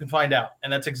around, then you can find out.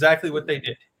 And that's exactly what they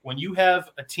did. When you have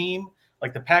a team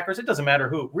like the Packers, it doesn't matter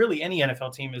who, really any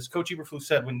NFL team, as Coach Eberflus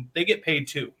said, when they get paid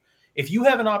too, if you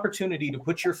have an opportunity to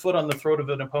put your foot on the throat of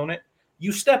an opponent,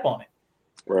 you step on it.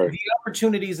 Right. The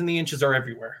opportunities and the inches are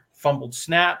everywhere. Fumbled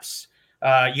snaps,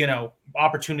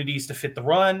 opportunities to fit the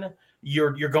run.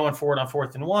 You're going forward on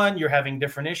 4th and 1. You're having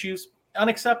different issues.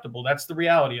 Unacceptable. That's the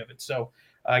reality of it. So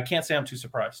I can't say I'm too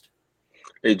surprised.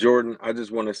 Hey, Jordan, I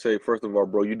just want to say, first of all,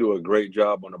 bro, you do a great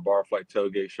job on the Bar Flight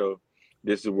Tailgate Show.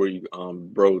 This is where you,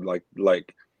 bro,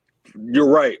 like, you're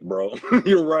right, bro.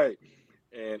 You're right.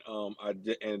 And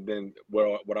then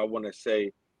what I want to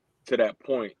say to that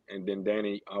point, and then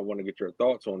Danny, I want to get your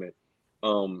thoughts on it.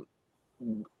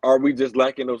 Are we just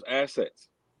lacking those assets?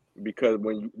 Because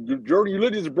when Jordan, you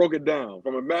literally just broke it down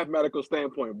from a mathematical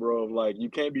standpoint, bro. Like you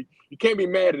can't be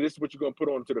mad at this is what you're gonna put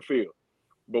onto the field.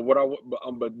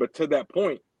 But to that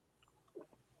point,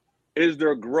 is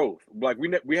there growth? Like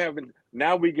we haven't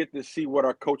now we get to see what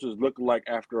our coaches look like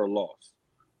after a loss.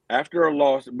 After a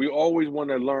loss, we always want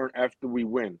to learn after we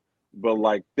win. But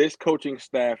like this coaching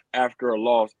staff after a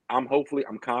loss, I'm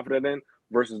confident in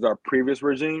versus our previous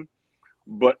regime.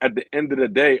 But at the end of the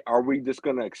day, are we just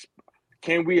gonna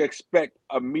can we expect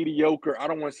a mediocre? I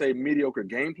don't want to say mediocre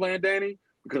game plan, Danny,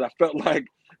 because I felt like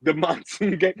the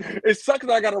monsoon game. It sucks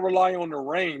that I got to rely on the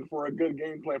rain for a good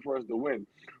game plan for us to win.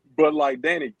 But like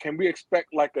Danny, can we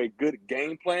expect like a good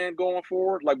game plan going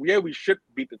forward? Like, yeah, we should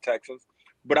beat the Texans,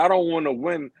 but I don't want to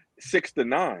win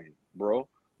 6-9, bro.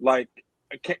 Like,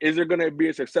 is there going to be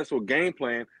a successful game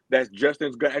plan that's just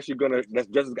as going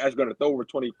to throw over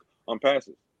 20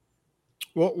 passes?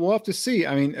 Well, we'll have to see.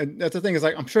 I mean, that's the thing is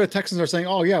like, I'm sure the Texans are saying,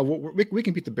 oh yeah, we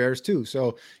can beat the Bears too.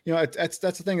 So, that's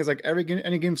the thing is like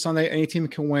any game Sunday, any team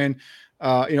can win.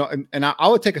 And I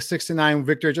would take a 6-9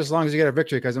 victory just as long as you get a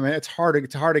victory. Cause I mean, it's hard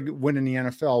to win in the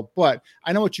NFL, but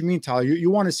I know what you mean, Tyler. You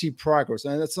want to see progress.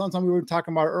 And that's something we were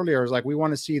talking about earlier is like, we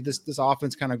want to see this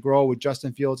offense kind of grow with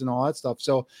Justin Fields and all that stuff.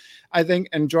 So I think,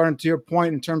 and Jordan, to your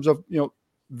point in terms of,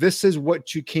 this is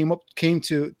what you came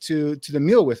to the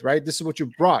meal with, right? This is what you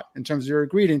brought in terms of your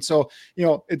ingredients. So,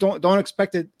 don't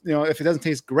expect it, if it doesn't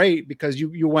taste great because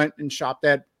you went and shopped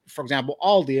at, for example,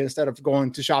 Aldi instead of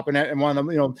going to shopping at one of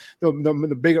them,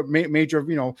 the bigger major,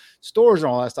 stores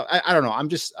and all that stuff. I don't know. I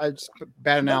just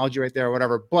bad analogy right there or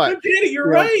whatever. But you're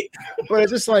right. But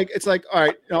it's just like all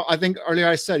right. I think earlier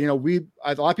I said, a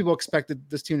lot of people expected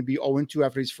this team to be 0-2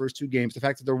 after these first two games. The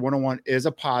fact that they're 1-1 is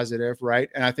a positive, right?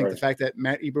 And I think the fact that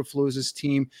Matt Eberflus's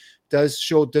team does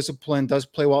show discipline, does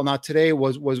play well. Now today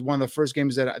was one of the first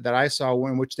games that I saw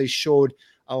in which they showed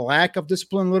a lack of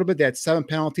discipline a little bit. They had 7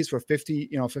 penalties for 50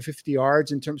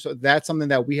 yards in terms of that's something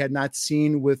that we had not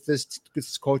seen with this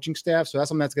coaching staff. So that's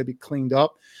something that's going to be cleaned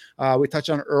up. We touched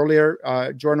on earlier,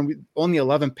 Jordan, only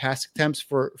 11 pass attempts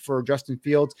for Justin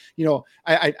Fields.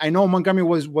 I know Montgomery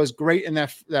was great in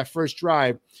that first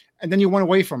drive, and then you went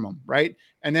away from him, right?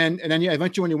 And then yeah,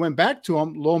 eventually when you went back to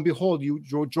him, lo and behold, you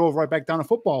drove right back down the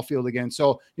football field again.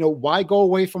 So, why go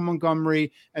away from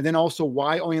Montgomery? And then also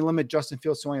why only limit Justin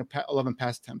Fields to only 11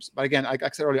 pass attempts? But again, like I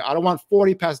said earlier, I don't want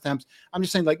 40 pass attempts. I'm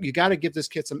just saying, like, you got to give this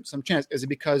kid some chance. Is it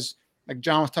because, like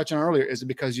John was touching on earlier, is it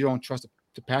because you don't trust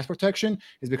the pass protection?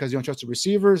 Is it because you don't trust the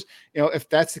receivers? If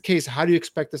that's the case, how do you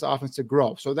expect this offense to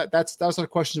grow? So that's the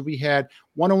questions we had.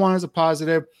 1-1 is a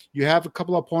positive. You have a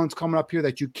couple of opponents coming up here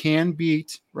that you can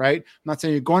beat, right? I'm not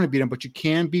saying you're going to beat them, but you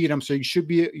can beat them. So you should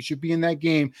be in that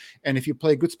game. And if you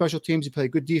play good special teams, you play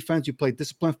good defense, you play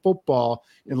disciplined football,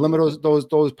 and limit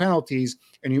those penalties,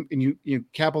 and you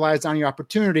capitalize on your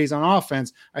opportunities on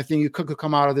offense, I think you could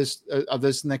come out of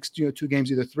this next 2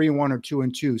 games either 3-1 or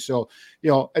 2-2. So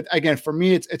again, for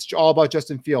me, it's all about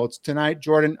Justin Fields tonight.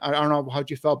 Jordan, I don't know how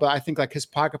you felt, but I think like his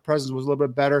pocket presence was a little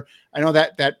bit better. I know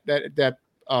that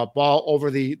ball over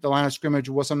the line of scrimmage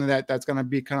was something that's going to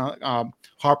be kind of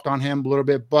harped on him a little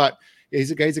bit, but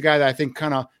he's a guy that I think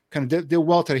kind of did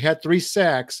well today. He had 3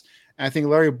 sacks, and I think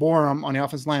Larry Borom on the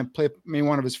offensive line played maybe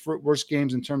one of his worst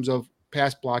games in terms of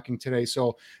pass blocking today.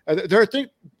 So there are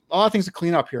a lot of things to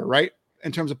clean up here, right?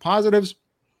 In terms of positives.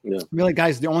 Yeah. Really,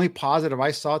 guys, the only positive I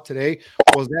saw today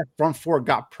was that front four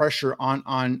got pressure on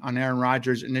Aaron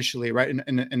Rodgers initially, right,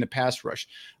 in the pass rush.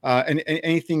 And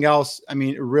anything else, I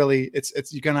mean, really,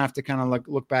 it's you're gonna have to kind of like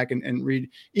look back and read.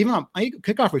 Even on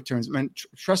kickoff returns, I mean,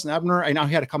 Treston Ebner, I know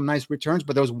he had a couple nice returns,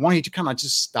 but there was one he kind of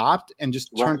just stopped and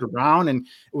just turned around and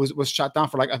it was shot down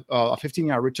for like a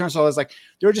 15-yard return. So it's like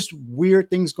there are just weird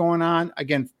things going on.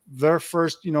 Again, their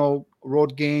first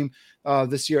road game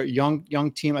this year,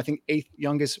 young team, I think 8th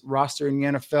youngest roster in the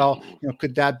NFL.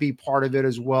 Could that be part of it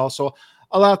as well? So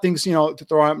a lot of things, to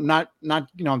throw out, not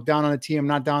down on the team,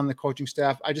 not down on the coaching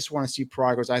staff. I just want to see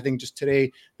progress. I think just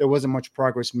today there wasn't much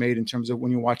progress made in terms of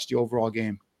when you watch the overall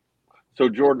game. So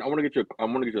Jordan, I want to get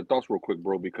your thoughts real quick,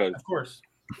 bro, because of course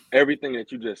everything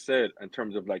that you just said in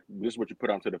terms of like this is what you put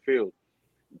onto the field.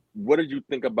 What did you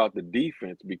think about the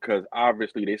defense? Because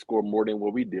obviously they scored more than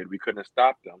what we did. We couldn't have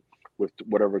stopped them with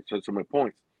whatever so many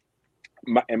points.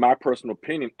 In my personal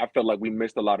opinion, I felt like we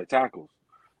missed a lot of tackles.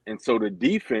 And so the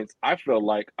defense, I felt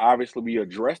like obviously we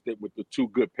addressed it with the 2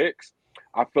 good picks.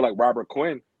 I feel like Robert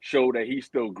Quinn showed that he's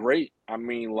still great. I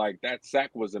mean, like that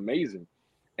sack was amazing.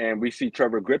 And we see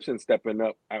Trevor Gripson stepping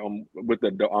up with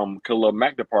the Khalil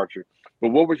Mack departure.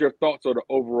 But what was your thoughts on the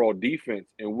overall defense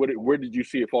and where did you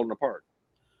see it falling apart?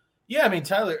 Yeah, I mean,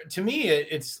 Tyler, to me,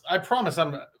 I promise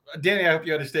Danny, I hope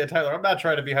you understand, Tyler, I'm not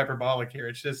trying to be hyperbolic here.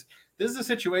 It's just, this is a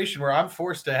situation where I'm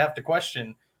forced to have to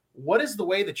question, what is the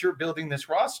way that you're building this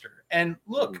roster? And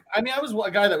look, I mean, I was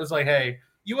a guy that was like, hey,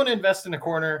 you want to invest in a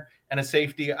corner and a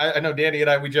safety. I know Danny and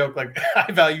I, we joke like I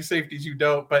value safeties, you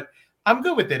don't, but I'm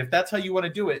good with it if that's how you want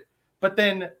to do it. But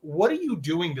then what are you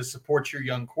doing to support your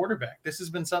young quarterback? This has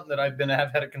been something that I've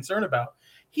had a concern about.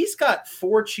 He's got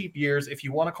 4 cheap years. If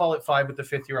you want to call it 5 with the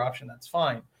 5th-year option, that's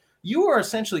fine. You are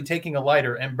essentially taking a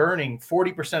lighter and burning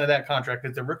 40% of that contract.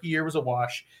 That the rookie year was a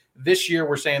wash. This year,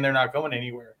 we're saying they're not going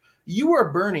anywhere. You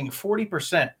are burning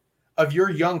 40% of your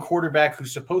young quarterback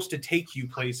who's supposed to take you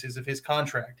places of his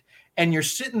contract. And you're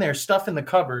sitting there stuffing the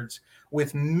cupboards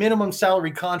with minimum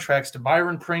salary contracts to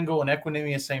Byron Pringle and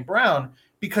Equanimeous St. Brown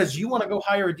because you want to go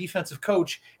hire a defensive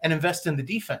coach and invest in the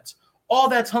defense. All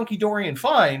that's hunky-dory and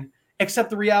fine,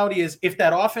 except the reality is if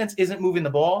that offense isn't moving the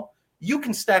ball, you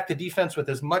can stack the defense with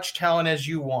as much talent as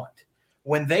you want.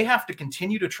 When they have to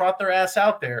continue to trot their ass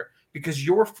out there because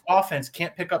your offense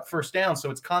can't pick up first down, so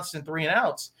it's constant 3 and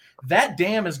outs, that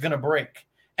dam is going to break.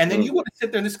 And then you want to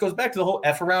sit there, and this goes back to the whole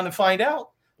F around and find out.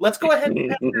 Let's go ahead and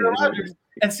pass Aaron Rodgers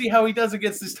and see how he does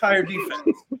against this tired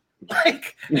defense.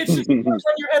 Like, it's just when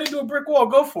you're headed to a brick wall,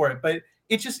 go for it. But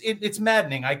it's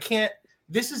maddening. I can't.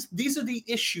 These are the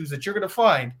issues that you're going to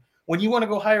find when you want to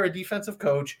go hire a defensive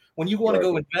coach, when you want to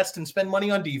go invest and spend money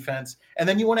on defense, and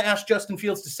then you want to ask Justin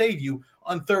Fields to save you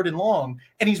on 3rd and long,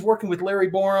 and he's working with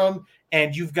Larry Borom,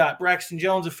 and you've got Braxton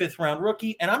Jones, a 5th-round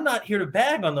rookie, and I'm not here to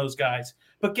bag on those guys,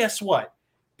 but guess what?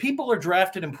 People are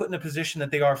drafted and put in a position that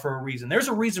they are for a reason. There's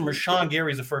a reason Rashawn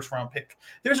Gary is a 1st-round pick.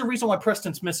 There's a reason why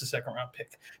Preston Smith's a 2nd-round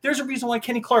pick. There's a reason why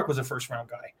Kenny Clark was a 1st-round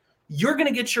guy. You're going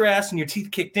to get your ass and your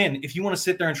teeth kicked in if you want to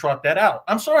sit there and trot that out.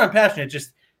 I'm sorry I'm passionate.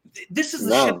 Just this is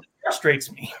the shit that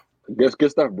frustrates me.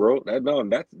 Good stuff, bro. That's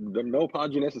no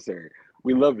apology necessary.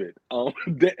 We love it.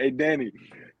 Hey, Danny,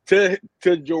 to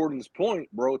Jordan's point,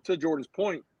 bro. To Jordan's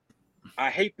point, I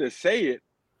hate to say it,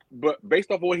 but based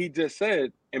off what he just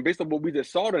said and based on what we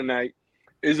just saw tonight,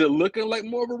 is it looking like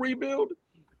more of a rebuild?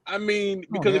 I mean,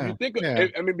 because if you think,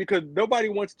 I mean, because nobody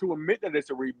wants to admit that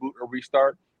it's a reboot or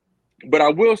restart. But I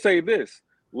will say this: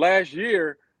 last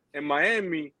year in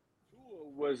Miami,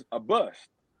 was a bust.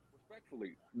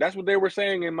 Respectfully, that's what they were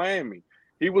saying in Miami.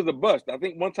 He was a bust. I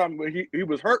think one time he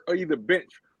was hurt or either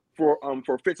benched for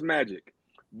Fitzmagic.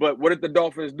 But what did the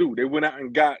Dolphins do? They went out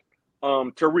and got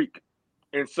Tariq.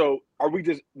 And so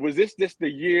was this just the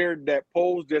year that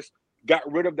Poles just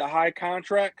got rid of the high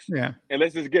contracts? Yeah. And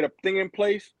let's just get a thing in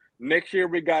place. Next year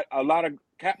we got a lot of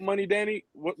cap money, Danny.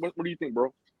 What do you think,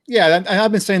 bro? Yeah, and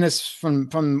I've been saying this from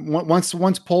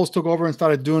once Poles took over and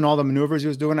started doing all the maneuvers he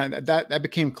was doing. That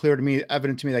became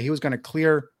evident to me that he was going to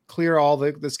clear all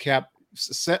this cap,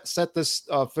 set this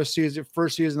first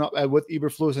season up with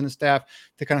Eberflus and his staff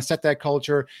to kind of set that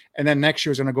culture, and then next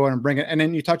year is going to go in and bring it. And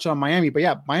then you touched on Miami, but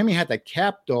yeah, Miami had the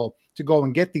cap though to go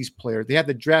and get these players. They had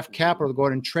the draft capital to go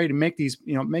out and trade and make these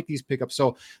pickups.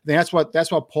 So that's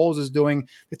what Poles is doing.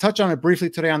 They touched on it briefly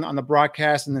today on the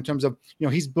broadcast, and in terms of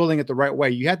he's building it the right way.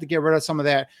 You had to get rid of some of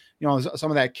that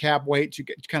cap weight to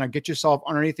kind of get yourself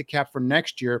underneath the cap for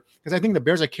next year, because I think the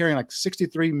Bears are carrying like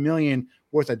 $63 million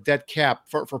worth of dead cap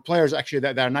for players actually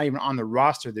that are not even on the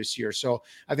roster this year. So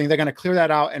I think they're going to clear that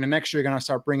out, and the next year they're going to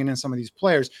start bringing in some of these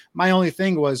players. My only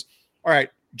thing was, all right,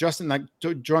 Justin, like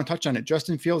Jordan touched on it,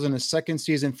 Justin Fields in his second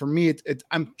season, for me,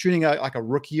 I'm treating it like a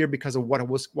rookie year because of what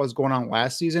was going on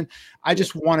last season. I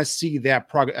just want to see that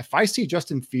progress. If I see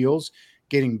Justin Fields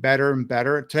getting better and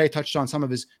better, today I touched on some of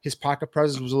his pocket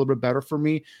presence was a little bit better for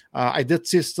me. I did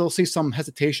still see some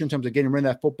hesitation in terms of getting rid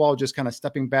of that football, just kind of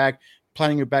stepping back,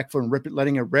 planting your back foot and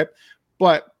letting it rip.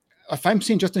 But if I'm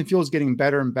seeing Justin Fields getting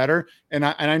better and better, and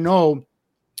I know,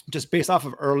 just based off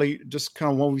of just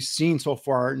kind of what we've seen so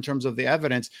far in terms of the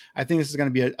evidence, I think this is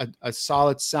going to be a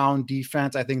solid, sound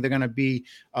defense. I think they're going to be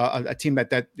a team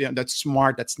that's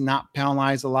smart, that's not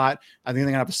penalized a lot. I think they're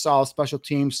going to have a solid special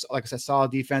teams, like I said,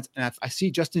 solid defense. And if I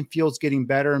see Justin Fields getting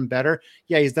better and better,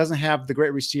 yeah, he doesn't have the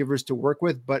great receivers to work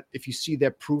with, but if you see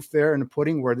that proof there in the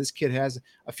pudding where this kid has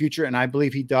a future, and I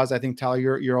believe he does, I think,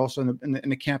 Tyler, you're also in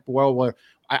the camp well where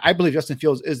I believe Justin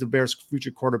Fields is the Bears' future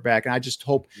quarterback, and I just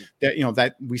hope that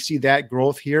that we see that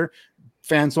growth here.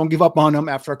 Fans, don't give up on him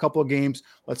after a couple of games.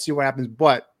 Let's see what happens.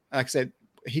 But like I said,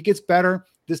 he gets better.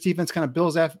 This defense kind of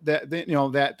builds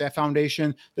that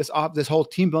foundation. This whole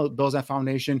team builds that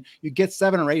foundation. You get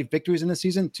 7 or 8 victories in the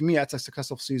season. To me, that's a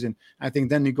successful season. I think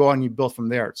then you go on and you build from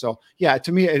there. So yeah,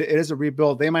 to me, it is a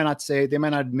rebuild. They might not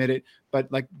admit it, but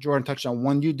like Jordan touched on,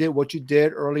 when you did what you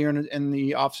did earlier in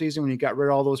the offseason, when you got rid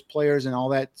of all those players and all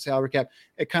that salary cap,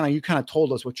 you kind of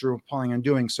told us what you're planning on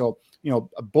doing. So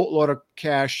a boatload of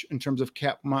cash in terms of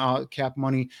cap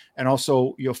money, and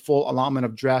also your full allotment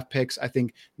of draft picks. I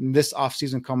think this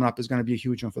offseason coming up is going to be a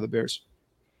huge one for the Bears.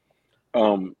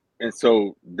 And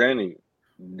so Danny,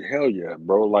 hell yeah,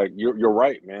 bro. Like you're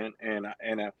right, man. And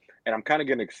I'm kind of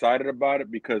getting excited about it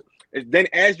because then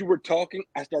as you were talking,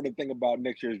 I started thinking about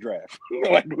next year's draft.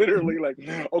 Like literally, like,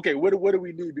 okay, what do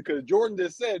we need? Because Jordan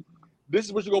just said, this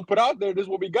is what you're gonna put out there. This is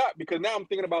what we got. Because now I'm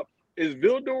thinking about, is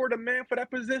Vildor the man for that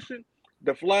position?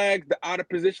 The flags, the out of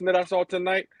position that I saw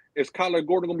tonight, is Kyler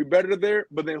Gordon going to be better there?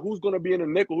 But then who's going to be in the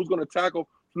nickel? Who's going to tackle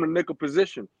from the nickel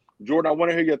position? Jordan, I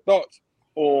want to hear your thoughts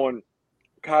on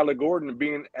Kyler Gordon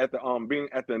being at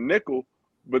the nickel.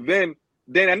 But then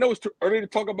I know it's too early to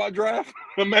talk about draft.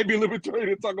 It might be a little bit too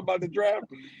early to talk about the draft.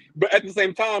 But at the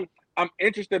same time, I'm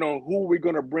interested on who we're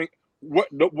going to bring. What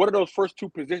are those first 2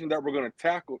 positions that we're going to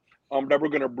tackle? That we're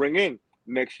going to bring in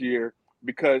next year?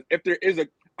 Because if there is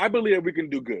I believe that we can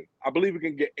do good. I believe we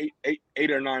can get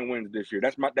 8 or 9 wins this year.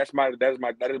 That is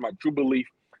my true belief.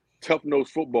 Tough-nosed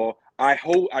football.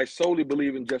 I solely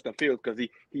believe in Justin Fields because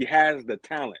he has the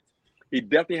talent. He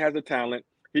definitely has the talent.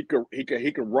 He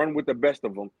can run with the best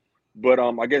of them. But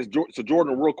I guess so.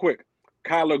 Jordan, real quick,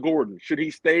 Kyler Gordon, should he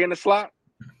stay in the slot?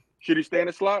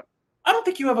 I don't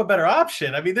think you have a better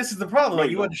option. I mean, this is the problem.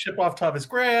 Like, you want to ship off Thomas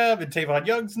Graham, and Tavon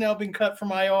Young's now been cut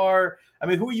from IR. I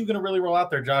mean, who are you going to really roll out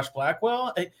there? Josh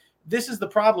Blackwell? This is the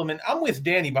problem. And I'm with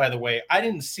Danny, by the way. I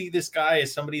didn't see this guy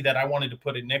as somebody that I wanted to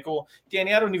put at nickel.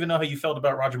 Danny, I don't even know how you felt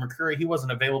about Roger McCreary. He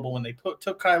wasn't available when they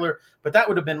took Kyler, but that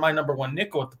would have been my number 1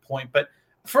 nickel at the point. But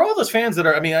for all those fans that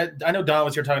are, I mean, I know Don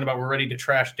was here talking about we're ready to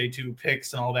trash day 2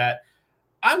 picks and all that.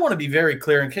 I want to be very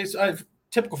clear in case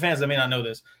typical fans that may not know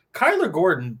this. Kyler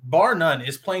Gordon, bar none,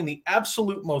 is playing the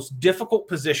absolute most difficult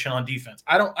position on defense.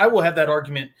 I will have that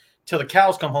argument till the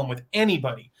cows come home with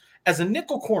anybody. As a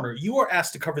nickel corner, you are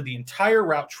asked to cover the entire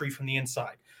route tree from the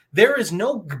inside. There is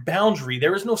no boundary.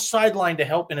 There is no sideline to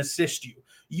help and assist you.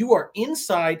 You are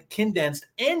inside, condensed,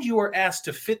 and you are asked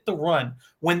to fit the run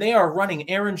when they are running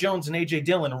Aaron Jones and A.J.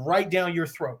 Dillon right down your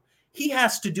throat. He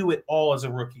has to do it all as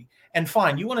a rookie. And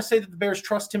fine, you want to say that the Bears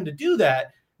trust him to do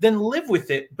that, then live with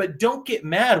it. But don't get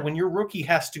mad when your rookie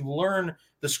has to learn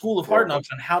the school of hard knocks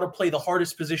on how to play the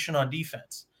hardest position on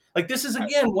defense. Like, this is,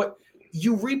 again, what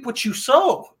you reap what you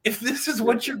sow. If this is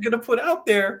what you're going to put out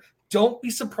there, don't be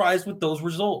surprised with those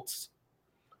results.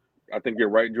 I think you're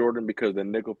right, Jordan, because the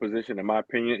nickel position, in my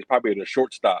opinion, is probably the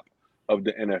shortstop of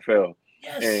the NFL.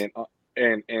 Yes.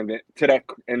 And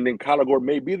then Kyler Gordon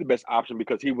may be the best option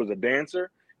because he was a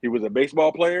dancer, he was a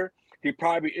baseball player. He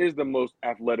probably is the most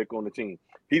athletic on the team.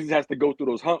 He just has to go through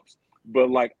those humps.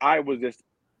 But like, I was just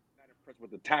not impressed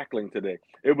with the tackling today.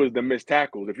 It was the missed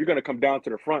tackles. If you're going to come down to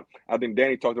the front, I think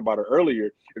Danny talked about it earlier.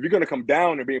 If you're going to come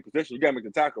down and be in position, you got to make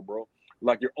the tackle, bro.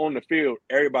 Like, you're on the field,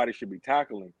 everybody should be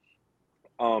tackling.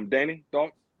 Danny,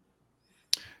 thoughts?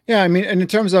 Yeah, I mean, and in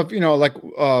terms of, like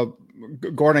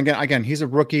Gordon, again, he's a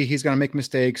rookie. He's going to make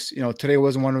mistakes. Today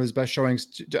wasn't one of his best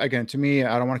showings. Again, to me,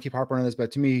 I don't want to keep harping on this,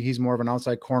 but to me, he's more of an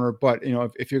outside corner. But,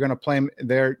 if you're going to play him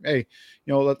there, hey,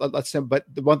 let's. But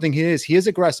the one thing he is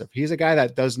aggressive. He's a guy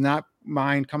that does not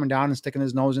mind coming down and sticking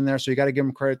his nose in there. So you got to give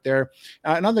him credit there.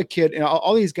 Another kid,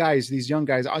 all these guys, these young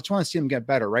guys, I just want to see them get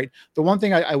better, right? The one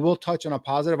thing I will touch on a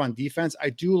positive on defense,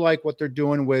 I do like what they're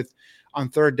doing with on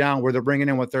third down, where they're bringing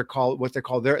in what they call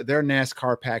their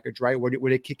NASCAR package, right? Where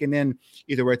they're kicking in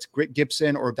either it's Grit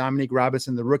Gibson or Dominique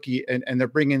Robinson, the rookie, and they're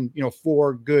bringing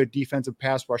 4 good defensive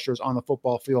pass rushers on the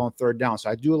football field on third down. So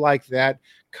I do like that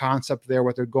concept there,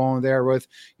 what they're going there with,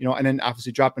 and then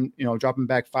obviously dropping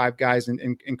back 5 guys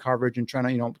in coverage and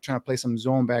trying to play some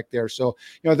zone back there. So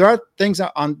there are things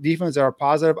on defense that are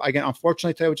positive. Again,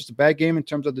 unfortunately today was just a bad game in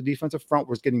terms of the defensive front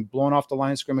was getting blown off the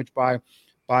line of scrimmage by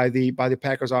the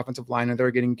Packers offensive line, and they're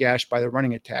getting gashed by the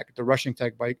running attack, the rushing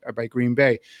attack by Green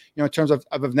Bay. In terms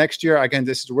of next year, again,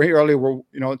 this is way early. We're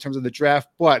in terms of the draft,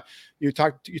 but you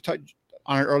talked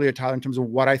on it earlier, Tyler, in terms of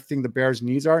what I think the Bears'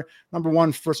 needs are. Number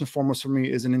one, first and foremost for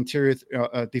me, is an interior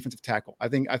defensive tackle. I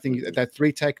think that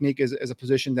 3 technique is a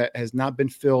position that has not been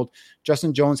filled.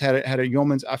 Justin Jones had a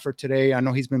yeoman's effort today. I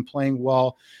know he's been playing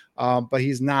well, but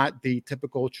he's not the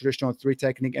typical traditional 3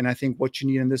 technique. And I think what you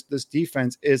need in this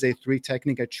defense is a 3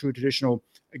 technique, a true traditional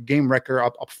game wrecker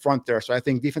up front there. So I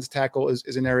think defensive tackle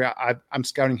is an area I'm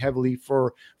scouting heavily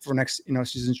for next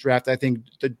season's draft. I think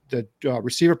the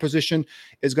receiver position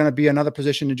is going to be another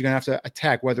position that you're going to have to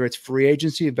attack, whether it's free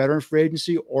agency, veteran free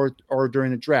agency, or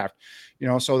during the draft.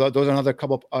 So those are another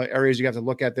couple of areas you have to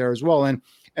look at there as well. And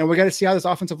we got to see how this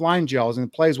offensive line gels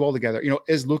and plays well together.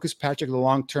 Is Lucas Patrick the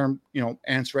long-term,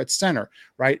 answer at center,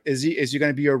 right? Is he going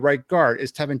to be your right guard?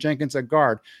 Is Tevin Jenkins a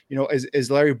guard? Is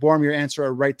Larry Borom your answer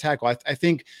at right tackle? I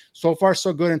think so far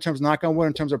so good in terms of knock on wood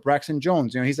in terms of Braxton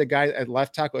Jones. He's a guy at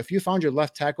left tackle. If you found your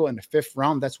left tackle in the 5th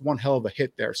round, that's one hell of a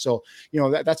hit there. So,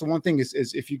 that's the one thing is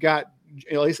if you got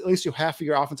at least you half of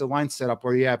your offensive line set up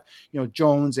where you have,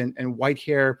 Jones and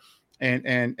Whitehair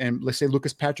and let's say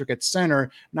Lucas Patrick at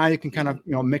center. Now you can kind of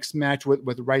mix match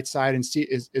with the right side and see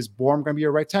is Borom going to be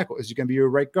your right tackle? Is he going to be your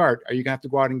right guard? Are you going to have to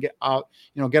go out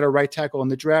and get a right tackle in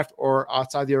the draft or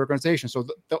outside the organization? So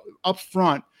the up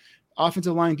front,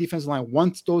 offensive line, defensive line,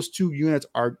 once those 2 units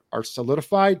are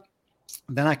solidified,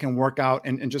 then I can work out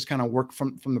and just kind of work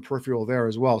from the peripheral there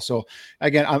as well. So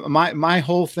again, my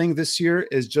whole thing this year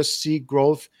is just see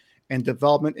growth and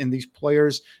development in these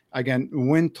players. Again,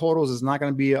 win totals is not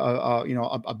going to be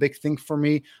a big thing for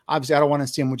me. Obviously, I don't want to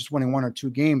see them just winning 1 or 2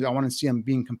 games. I want to see them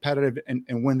being competitive and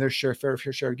win their fair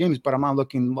share of games. But I'm not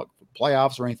looking for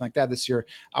playoffs or anything like that this year.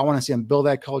 I want to see them build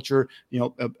that culture.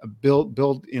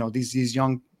 Build these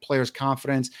young players'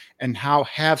 confidence and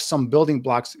have some building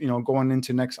blocks. Going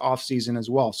into next offseason as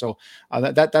well. So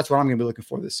that's what I'm going to be looking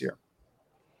for this year.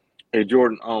 Hey,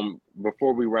 Jordan,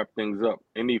 before we wrap things up,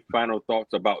 any final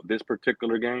thoughts about this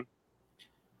particular game?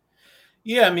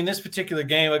 Yeah, I mean, this particular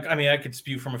game, I could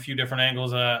spew from a few different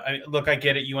angles. I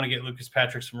get it. You want to get Lucas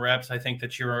Patrick some reps. I think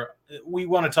that we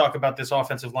want to talk about this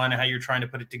offensive line and how you're trying to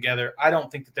put it together. I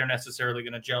don't think that they're necessarily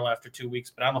going to gel after 2 weeks,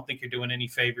 but I don't think you're doing any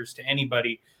favors to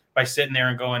anybody by sitting there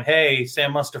and going, hey,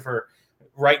 Sam Mustipher,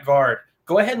 right guard.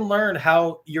 Go ahead and learn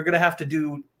how you're going to have to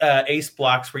do ace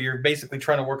blocks where you're basically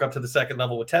trying to work up to the 2nd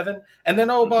level with Tevin. And then,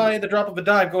 by the drop of a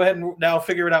dime, go ahead and now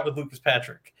figure it out with Lucas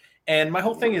Patrick. And my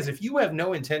whole thing is if you have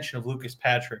no intention of Lucas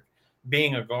Patrick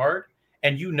being a guard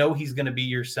and he's going to be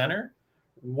your center,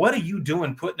 what are you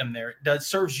doing putting him there? That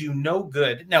serves you no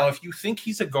good. Now, if you think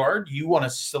he's a guard, you want to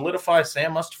solidify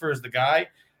Sam Mustipher as the guy,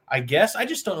 I guess. I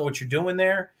just don't know what you're doing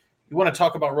there. You want to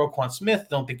talk about Roquan Smith.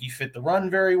 Don't think he fit the run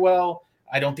very well.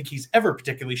 I don't think he's ever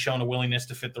particularly shown a willingness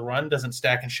to fit the run, doesn't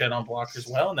stack and shed on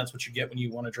blockers well, and that's what you get when you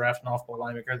want to draft an off-ball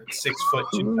linebacker that's 6 foot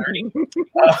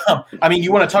 230.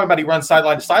 You want to talk about he runs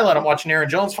sideline to sideline. I'm watching Aaron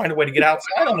Jones find a way to get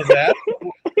outside on his ass.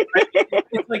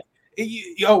 It's like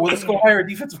Well, let's go hire a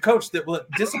defensive coach that will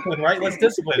discipline, right? Let's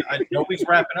discipline. Nobody's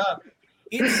wrapping up.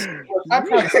 I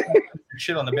promise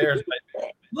shit on the Bears,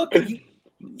 but look,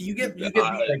 you get beat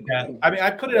like that. I mean,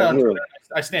 I put it on Twitter.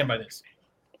 I stand by this.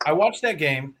 I watched that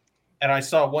game, and I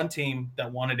saw one team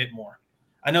that wanted it more.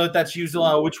 I know that's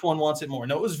usually which one wants it more.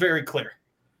 No, it was very clear.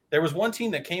 There was one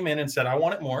team that came in and said, I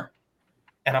want it more,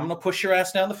 and I'm going to push your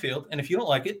ass down the field, and if you don't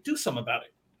like it, do something about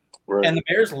it. Right. And the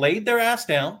Bears laid their ass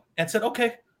down and said,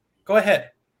 okay, go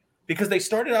ahead. Because they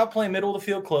started out playing middle of the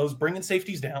field close, bringing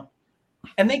safeties down,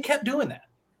 and they kept doing that.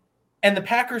 And the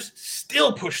Packers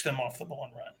still pushed them off the ball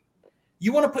and run.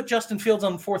 You want to put Justin Fields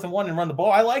on 4th and 1 and run the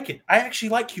ball? I like it. I actually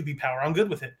like QB power. I'm good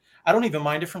with it. I don't even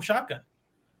mind it from shotgun.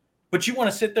 But you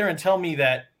want to sit there and tell me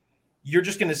that you're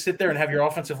just going to sit there and have your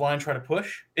offensive line try to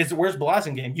push? Where's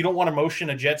Blasingame? You don't want to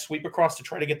motion a jet sweep across to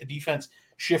try to get the defense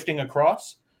shifting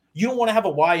across? You don't want to have a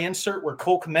Y insert where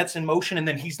Cole Kmet's in motion and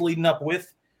then he's leading up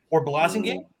with or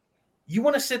Blasingame? You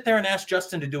want to sit there and ask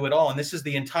Justin to do it all, and this is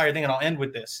the entire thing, and I'll end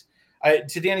with this.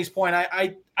 To Danny's point,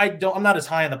 I'm not as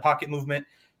high on the pocket movement.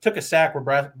 Took a sack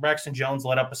where Braxton Jones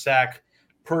let up a sack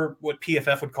per what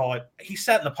PFF would call it. He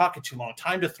sat in the pocket too long.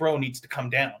 Time to throw needs to come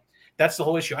down. That's the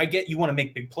whole issue. I get you want to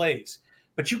make big plays,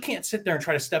 but you can't sit there and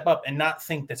try to step up and not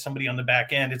think that somebody on the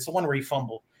back end, it's the one where he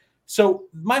fumbled. So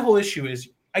my whole issue is,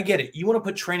 I get it. You want to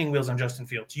put training wheels on Justin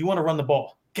Fields. You want to run the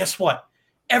ball. Guess what?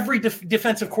 Every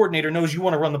defensive coordinator knows you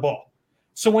want to run the ball.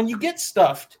 So when you get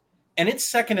stuffed and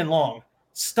it's 2nd and long,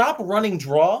 stop running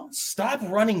draw, stop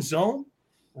running zone,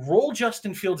 roll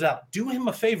Justin Fields out. Do him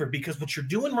a favor, because what you're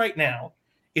doing right now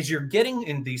is you're getting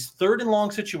in these 3rd and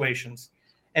long situations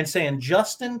and saying,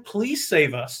 Justin, please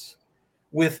save us,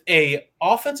 with a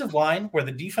offensive line where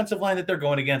the defensive line that they're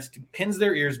going against pins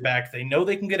their ears back. They know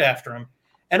they can get after him.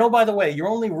 And, oh, by the way, your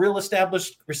only real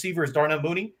established receiver is Darnell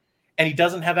Mooney, and he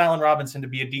doesn't have Allen Robinson to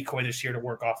be a decoy this year to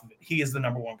work off of it. He is the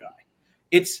number 1 guy.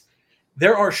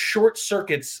 There are short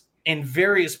circuits in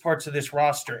various parts of this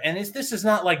roster. And this is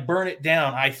not like burn it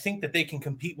down. I think that they can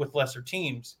compete with lesser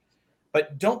teams.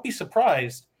 But don't be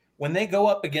surprised when they go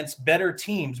up against better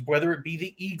teams, whether it be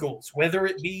the Eagles, whether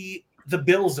it be the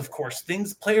Bills, of course,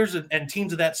 players and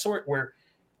teams of that sort, where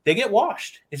they get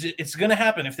washed. It's going to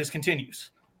happen if this continues.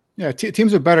 Yeah,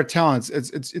 teams with better talents.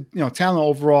 It's talent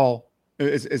overall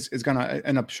is going to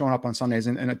end up showing up on Sundays,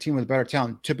 and a team with better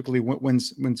talent typically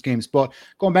wins games. But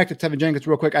going back to Tevin Jenkins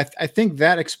real quick, I think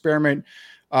that experiment.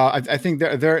 I think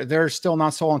they're still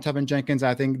not sold on Tevin Jenkins.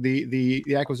 I think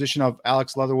the acquisition of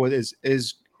Alex Leatherwood is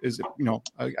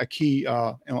a key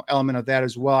element of that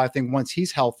as well. I think once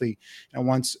he's healthy and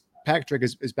once Patrick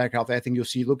is back healthy, I think you'll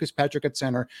see Lucas Patrick at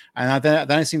center, and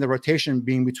then I see the rotation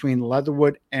being between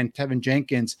Leatherwood and Tevin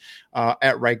Jenkins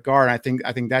at right guard. I think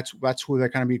that's who they're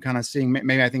kind of seeing.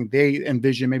 Maybe I think they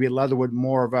envision maybe Leatherwood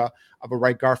more of a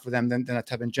right guard for them than a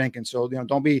Tevin Jenkins. So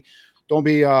don't be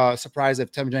surprised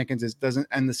if Tevin Jenkins doesn't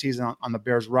end the season on the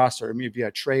Bears roster, maybe a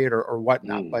trade or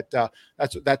whatnot. But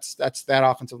that's that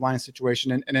offensive line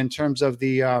situation. And in terms of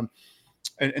the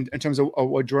in terms of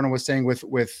what Jordan was saying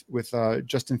with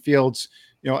Justin Fields,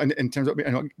 in terms of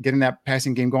getting that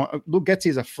passing game going, Luke Getsy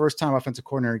is a first-time offensive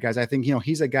coordinator, guys. I think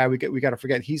he's a guy we got to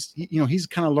forget. He's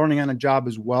kind of learning on a job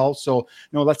as well. So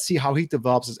let's see how he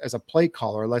develops as a play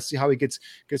caller. Let's see how he gets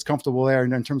comfortable there,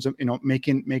 and in terms of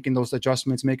making those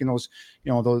adjustments, making those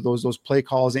those play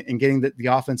calls, and getting the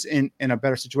offense in a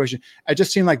better situation. It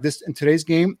just seemed like this in today's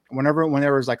game. Whenever it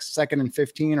was like 2nd and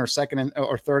 15 or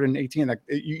 3rd and 18, like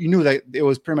you knew that it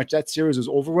was pretty much that series was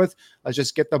over with. Let's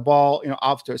just get the ball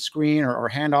off to a screen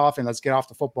or hand off, and let's get off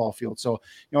the football field. So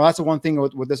that's the one thing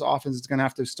with this offense is going to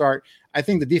have to start. I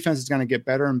think the defense is going to get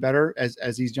better and better as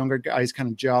these younger guys kind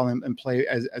of gel and play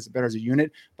as better as a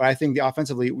unit. But I think the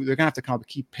offensively, they're going to have to kind of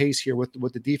keep pace here with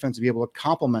the defense to be able to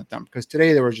complement them, because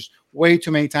today there were just way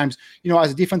too many times,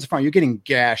 as a defensive front, you're getting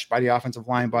gashed by the offensive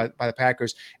line by the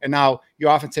Packers, and now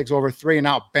your offense takes over 3, and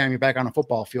now bam, you're back on the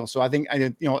football field. So I think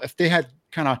if they had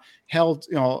kind of held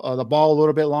the ball a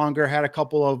little bit longer, had a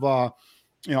couple of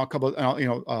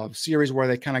series where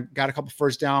they kind of got a couple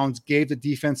first downs, gave the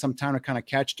defense some time to kind of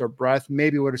catch their breath,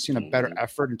 maybe would have seen a better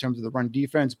effort in terms of the run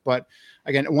defense. But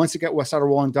again, once it started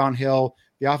rolling downhill,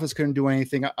 the offense couldn't do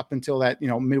anything up until that,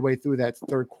 midway through that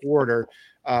 3rd quarter.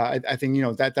 I think,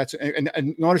 that's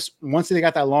and notice once they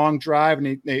got that long drive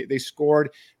and they scored,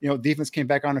 defense came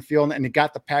back on the field and they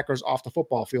got the Packers off the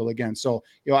football field again. So,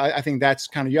 I think that's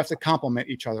kind of, you have to complement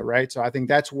each other, right? So I think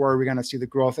that's where we're going to see the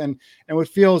growth. And what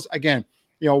feels, again,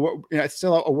 it's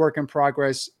still a work in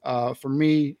progress. For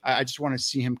me, I just want to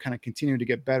see him kind of continue to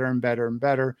get better and better and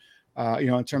better.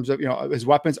 In terms of, his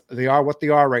weapons, they are what they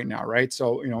are right now, right?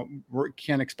 So, we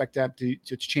can't expect that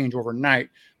to change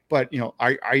overnight. but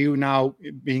are you now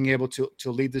being able to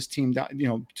lead this team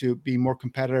down, to be more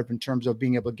competitive in terms of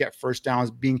being able to get first downs,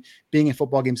 being in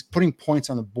football games, putting points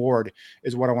on the board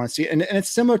is what I want to see. And it's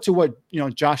similar to what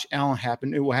Josh Allen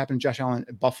happened. What happened to Josh Allen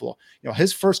at Buffalo.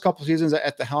 His first couple seasons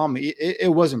at the helm,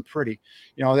 it wasn't pretty.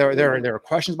 There were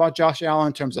questions about Josh Allen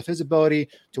in terms of his ability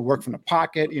to work from the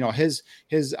pocket. His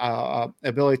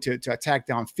ability to attack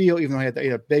downfield, even though he had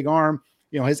a big arm.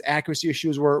 His accuracy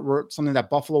issues were something that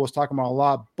Buffalo was talking about a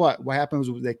lot. But what happened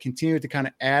was they continued to kind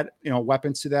of add,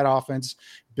 weapons to that offense,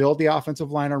 build the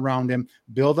offensive line around him,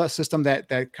 build a system that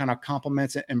kind of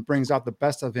complements it and brings out the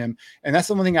best of him. And that's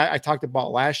the one thing I talked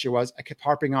about last year was I kept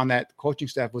harping on that coaching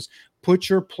staff was put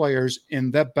your players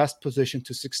in the best position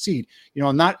to succeed.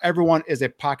 Not everyone is a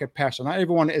pocket passer. Not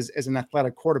everyone is an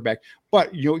athletic quarterback,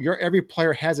 but every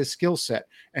player has a skill set,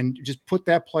 and just put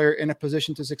that player in a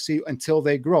position to succeed until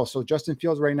they grow. So Justin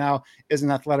Fields right now is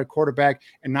an athletic quarterback,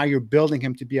 and now you're building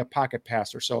him to be a pocket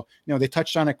passer. So, they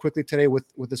touched on it quickly today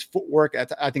with his footwork.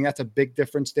 I think that's a big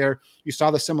difference there. You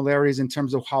saw the similarities in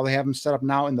terms of how they have him set up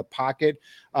now in the pocket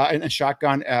and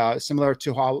shotgun, similar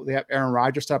to how they have Aaron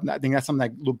Rodgers set up. I think that's something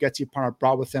that Luke Getsy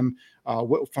brought with him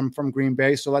from Green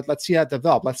Bay. So let's see that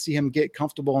develop. Let's see him get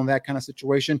comfortable in that kind of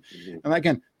situation. Mm-hmm. And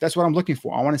again, that's what I'm looking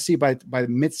for. I want to see by the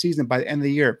midseason, by the end of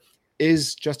the year,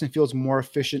 is Justin Fields more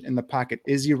efficient in the pocket?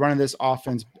 Is he running this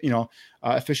offense,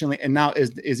 efficiently? And now is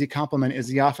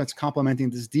the offense complementing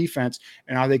this defense?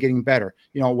 And are they getting better?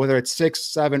 Whether it's 6,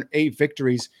 7, 8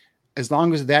 victories, as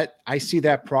long as that I see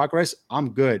that progress,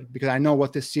 I'm good, because I know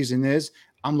what this season is.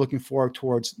 I'm looking forward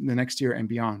towards the next year and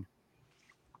beyond.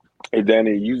 Hey,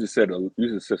 Danny, you just said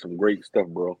some great stuff,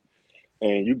 bro.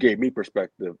 And you gave me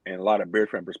perspective and a lot of Bears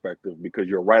fan perspective, because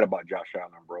you're right about Josh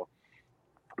Allen, bro.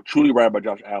 Truly right about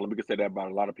Josh Allen. We can say that about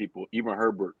a lot of people, even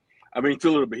Herbert. I mean, to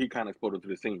a little bit, he kind of exploded to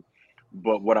the scene.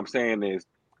 But what I'm saying is,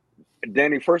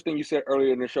 Danny, first thing you said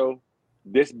earlier in the show,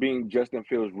 this being Justin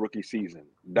Fields' rookie season.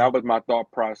 That was my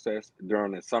thought process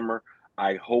during the summer.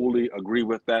 I wholly agree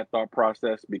with that thought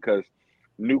process, because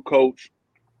new coach,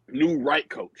 new right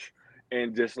coach,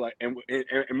 and just like and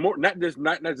more not just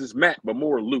Matt, but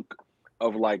more Luke,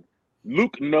 of like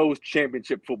Luke knows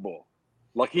championship football.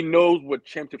 Like, he knows what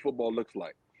championship football looks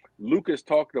like. Luke has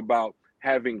talked about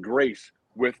having grace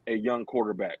with a young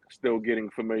quarterback, still getting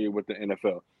familiar with the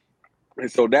NFL.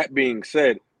 And so that being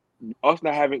said, us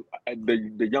not having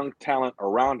the young talent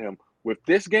around him with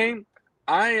this game,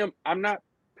 I'm not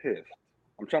pissed.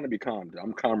 I'm trying to be calm.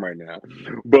 I'm calm right now.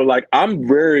 But, like, I'm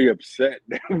very upset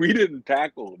that we didn't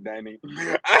tackle, Danny.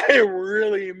 I am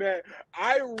really mad.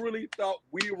 I really thought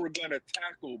we were going to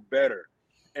tackle better.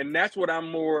 And that's what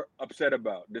I'm more upset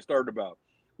about, disturbed about.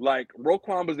 Like,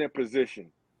 Roquan was in position,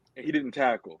 and he didn't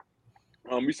tackle.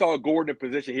 We saw Gordon in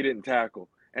position, he didn't tackle.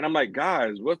 And I'm like,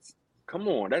 guys, come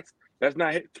on, that's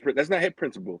not hit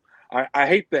principle. I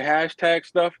hate the hashtag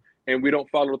stuff, and we don't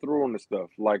follow through on the stuff.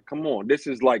 Like, come on, this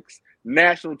is like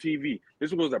national TV.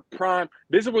 This was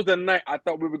the night I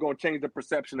thought we were going to change the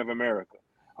perception of America.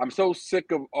 I'm so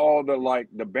sick of all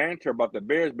the banter about the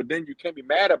Bears, but then you can't be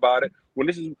mad about it when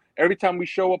this is every time we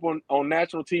show up on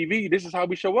national TV, this is how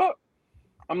we show up.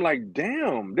 I'm like,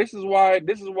 damn, this is why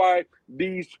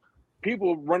these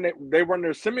people run their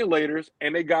simulators,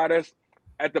 and they got us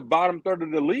at the bottom third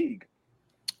of the league.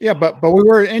 Yeah, but we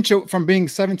were an inch from being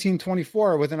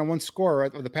 17-24 within a one score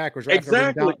of the Packers, right?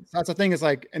 Exactly. That's the thing, is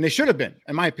like, and they should have been,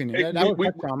 in my opinion. That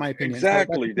was my opinion.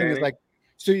 Exactly, Danny. Like,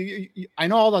 so I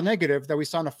know all the negative that we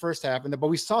saw in the first half, but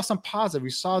we saw some positive.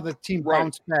 We saw the team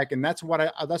bounce back, and that's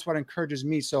what encourages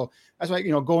me. So that's why,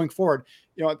 going forward,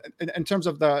 in terms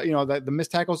of the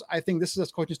missed tackles, I think this is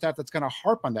a coaching staff that's going to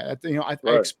harp on that. I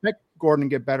expect Gordon to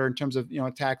get better in terms of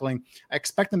tackling. I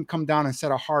expect him to come down and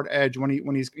set a hard edge when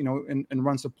he's in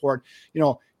run support.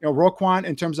 Roquan,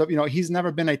 in terms of he's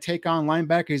never been a take on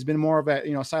linebacker. He's been more of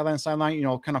a sideline,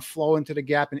 kind of flow into the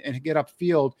gap and get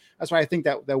upfield. That's why I think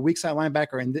that the weak side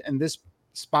linebacker in this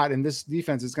spot in this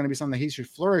defense is going to be something that he should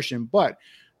flourish in. But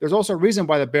there's also a reason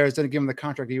why the Bears didn't give him the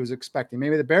contract he was expecting.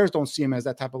 Maybe the Bears don't see him as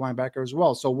that type of linebacker as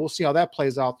well. So we'll see how that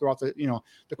plays out throughout the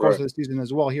course of the season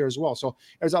as well here as well. So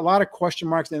there's a lot of question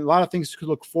marks and a lot of things to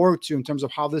look forward to in terms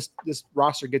of how this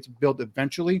roster gets built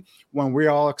eventually, when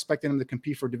we're all expecting them to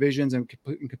compete for divisions and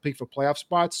compete for playoff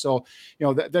spots. So,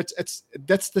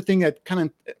 that's the thing that kind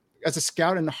of, as a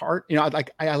scout in the heart,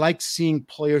 I like seeing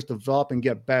players develop and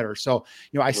get better. So,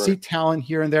 I see talent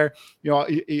here and there.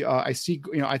 I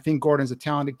think Gordon's a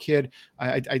talented kid.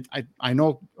 I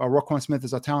know Roquan Smith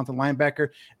is a talented linebacker.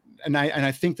 And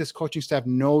I think this coaching staff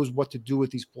knows what to do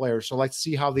with these players. So let's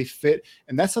see how they fit.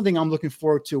 And that's something I'm looking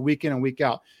forward to week in and week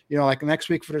out. Like next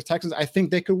week for the Texans, I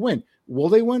think they could win. Will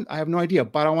they win? I have no idea.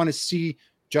 But I want to see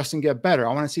Justin get better.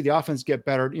 I want to see the offense get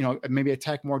better, maybe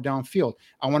attack more downfield.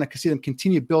 I want to see them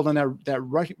continue to build on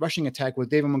that rushing attack with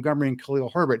David Montgomery and Khalil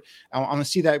Herbert. I want to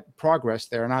see that progress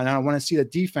there. And I want to see the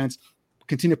defense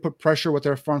continue to put pressure with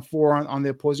their front four on the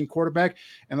opposing quarterback.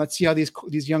 And let's see how these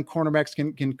young cornerbacks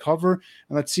can cover.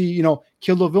 And let's see,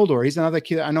 Kildo Vildor. He's another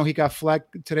kid. I know he got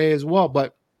flagged today as well,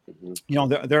 but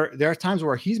there are times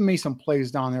where he's made some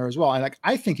plays down there as well.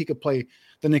 I think he could play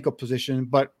the nickel position,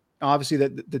 but obviously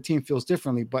the team feels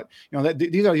differently. But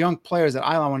these are young players that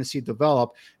I want to see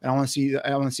develop, and I want to see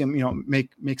them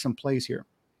make some plays here.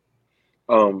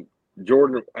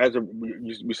 Jordan,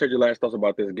 you said your last thoughts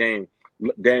about this game.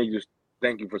 Danny, just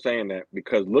thank you for saying that,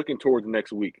 because looking towards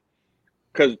next week,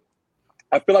 because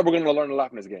I feel like we're going to learn a lot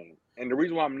from this game. And the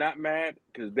reason why I'm not mad,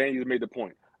 because Danny just made the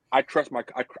point. I trust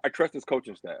this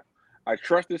coaching staff. I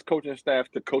trust this coaching staff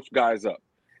to coach guys up.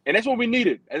 And that's what we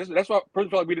needed. And that's what I personally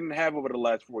feel like we didn't have over the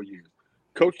last 4 years.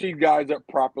 Coach these guys up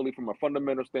properly from a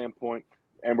fundamental standpoint,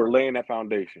 and we're laying that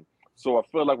foundation. So I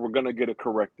feel like we're going to get it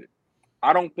corrected.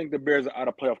 I don't think the Bears are out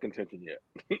of playoff contention yet.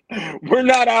 We're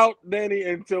not out, Danny,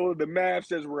 until the math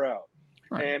says we're out.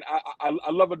 Right. And I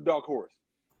love a dark horse.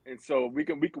 And so we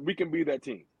can be that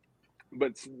team.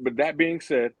 But that being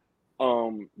said,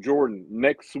 Jordan,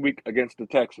 next week against the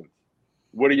Texans,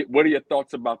 what are your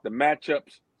thoughts about the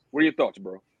matchups? What are your thoughts,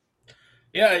 bro?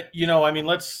 Yeah,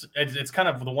 it's kind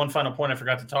of the one final point I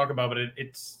forgot to talk about, but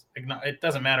it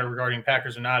doesn't matter regarding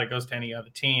Packers or not. It goes to any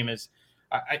other team. Is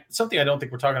something I don't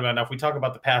think we're talking about enough. We talk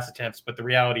about the pass attempts, but the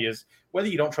reality is whether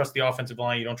you don't trust the offensive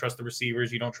line, you don't trust the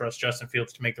receivers, you don't trust Justin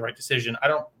Fields to make the right decision.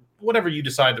 Whatever you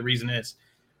decide the reason is,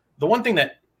 the one thing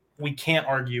that we can't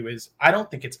argue is I don't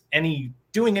think it's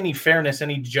doing any fairness,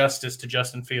 any justice to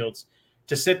Justin Fields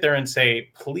to sit there and say,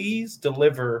 please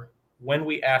deliver when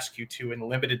we ask you to in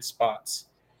limited spots,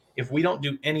 if we don't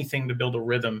do anything to build a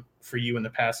rhythm for you in the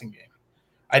passing game.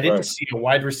 I didn't see a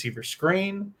wide receiver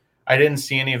screen. I didn't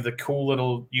see any of the cool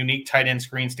little unique tight end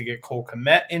screens to get Cole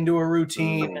Kmet into a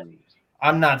routine.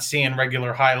 I'm not seeing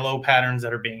regular high-low patterns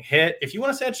that are being hit. If you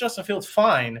want to say it's Justin Fields,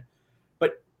 fine.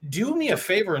 But do me a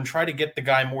favor and try to get the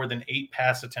guy more than 8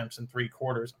 pass attempts in 3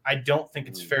 quarters. I don't think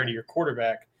it's fair to your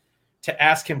quarterback to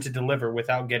ask him to deliver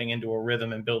without getting into a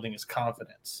rhythm and building his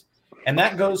confidence. And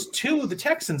that goes to the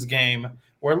Texans game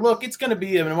where, look, it's going to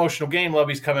be an emotional game.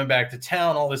 Lovey's coming back to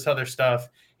town, all this other stuff.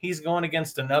 He's going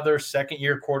against another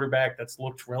second-year quarterback that's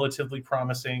looked relatively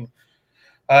promising.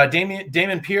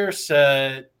 Dameon Pierce,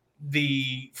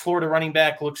 the Florida running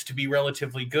back, looks to be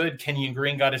relatively good. Kenyon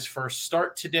Green got his first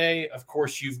start today. Of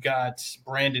course, you've got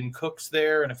Brandon Cooks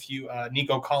there and a few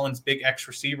Nico Collins, big X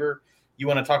receiver. You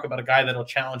want to talk about a guy that'll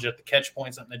challenge at the catch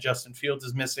point, something that Justin Fields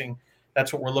is missing.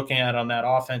 That's what we're looking at on that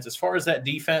offense. As far as that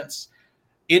defense,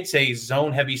 it's a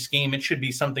zone-heavy scheme. It should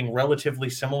be something relatively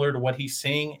similar to what he's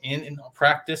seeing in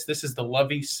practice. This is the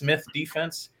Lovie-Smith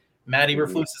defense. Matt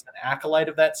Eberflus is an acolyte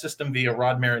of that system via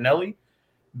Rod Marinelli.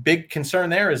 Big concern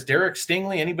there is Derek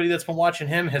Stingley. Anybody that's been watching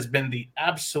him has been the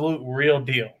absolute real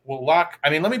deal.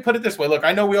 Let me put it this way. Look,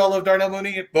 I know we all love Darnell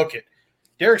Mooney. Book it.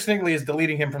 Derek Stingley is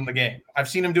deleting him from the game. I've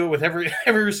seen him do it with every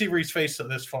receiver he's faced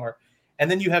this far. And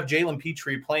then you have Jalen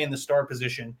Petrie playing the star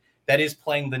position that is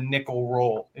playing the nickel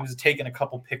role. It was taking a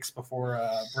couple picks before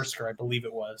Brisker, I believe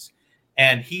it was.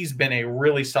 And he's been a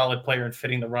really solid player in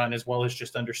fitting the run as well as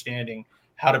just understanding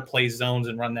how to play zones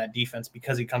and run that defense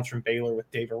because he comes from Baylor with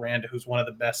Dave Aranda, who's one of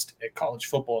the best at college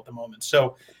football at the moment.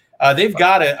 So they've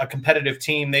got a competitive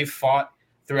team. They've fought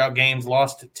throughout games,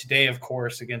 lost today, of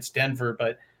course, against Denver,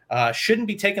 but shouldn't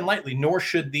be taken lightly, nor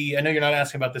should I know you're not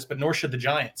asking about this, but nor should the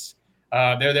Giants.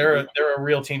 They're a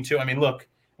real team too. I mean, look,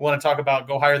 we want to talk about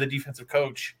go hire the defensive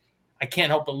coach. I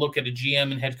can't help but look at a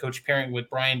GM and head coach pairing with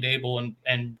Brian Dable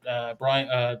and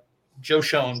Joe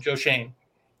Shane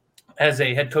as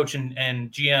a head coach and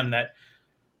GM that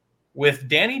with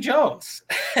Danny Jones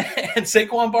and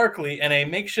Saquon Barkley and a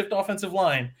makeshift offensive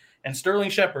line and Sterling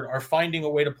Shepard are finding a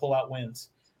way to pull out wins.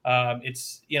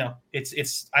 It's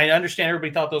I understand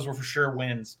everybody thought those were for sure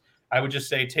wins. I would just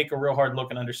say take a real hard look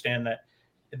and understand that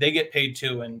they get paid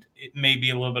too, and it may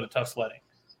be a little bit of tough sledding.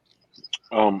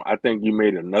 I think you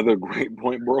made another great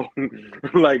point, bro.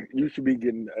 Like you should be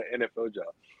getting an NFL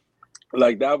job.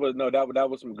 Like that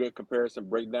was some good comparison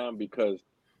breakdown because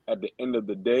at the end of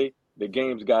the day, the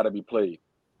game's got to be played,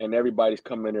 and everybody's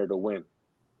coming there to win.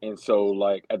 And so,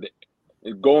 like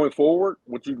going forward,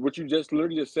 what you just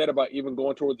literally just said about even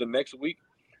going towards the next week,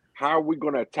 how are we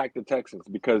going to attack the Texans?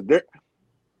 Because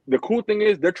the cool thing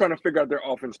is they're trying to figure out their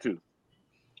offense too,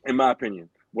 in my opinion.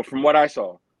 Well, from what I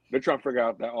saw, they're trying to figure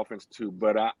out that offense too.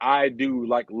 But I do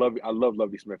like Lovie. I love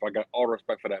Lovie Smith. I got all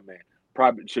respect for that man.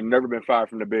 Probably should never been fired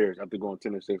from the Bears after going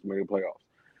 10-6, making the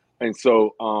And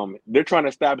so they're trying to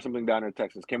establish something down in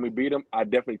Texas. Can we beat them? I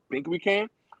definitely think we can.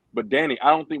 But Danny,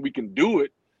 I don't think we can do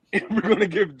it if we're going to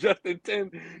give Justin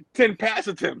 10 pass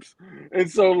attempts.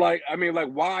 And so, like, I mean, like,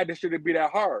 why should it be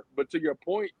that hard? But to your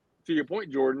point,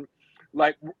 Jordan,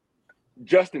 like,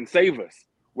 Justin, save us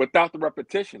without the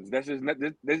repetitions. This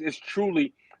is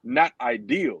truly not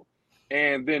ideal.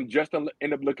 And then Justin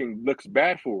end up looks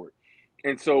bad for it.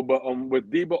 And so, but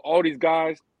with Debo, all these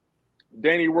guys,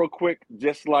 Danny, real quick,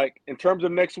 just like in terms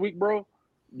of next week, bro,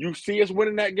 you see us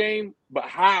winning that game, but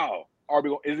how are we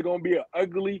going? Is it going to be an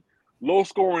ugly,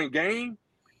 low-scoring game?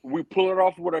 We pull it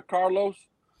off with a Carlos,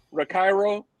 with a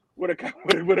Cairo, with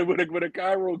a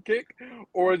Cairo kick,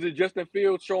 or is it Justin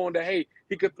Fields showing that hey,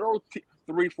 he could throw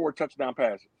 3-4 touchdown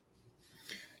passes?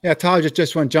 Yeah, Tyler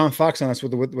just went John Fox on us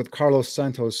with Carlos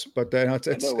Santos, but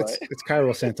it's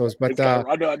Cairo Santos. But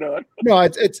I know. No,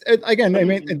 it's again. I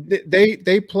mean,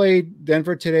 they played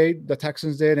Denver today. The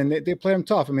Texans did, and they played them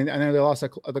tough. I mean, I know they lost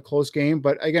the close game,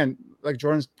 but again, like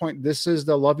Jordan's point, this is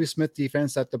the Lovie Smith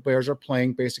defense that the Bears are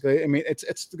playing. Basically, I mean, it's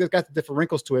got the different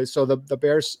wrinkles to it. So the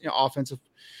Bears offensive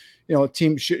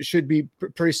team should be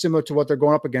pretty similar to what they're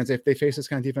going up against if they face this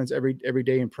kind of defense every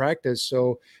day in practice.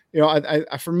 So,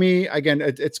 I for me, again,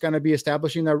 it's going to be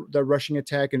establishing the rushing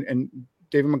attack and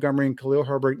David Montgomery and Khalil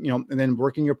Herbert, and then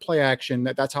working your play action.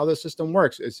 That's how the system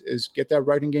works is get that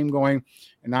running game going.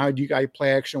 And now you got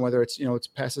play action, whether it's, it's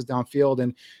passes downfield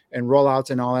and rollouts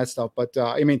and all that stuff. But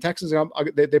I mean, Texans,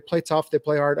 they play tough. They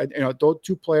play hard. Those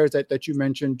two players that you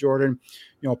mentioned, Jordan,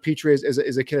 Petrie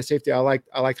is a kid of safety. I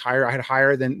liked higher. I had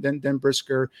higher than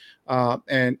Brisker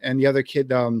and the other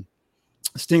kid,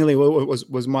 Stingley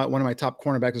was one of my top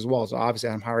cornerbacks as well. So obviously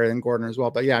I'm higher than Gordon as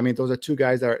well. But yeah, I mean, those are two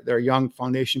guys that are young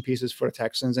foundation pieces for the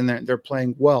Texans, and they're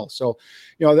playing well. So,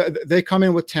 they come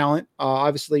in with talent.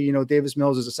 Obviously, Davis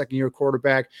Mills is a second-year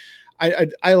quarterback.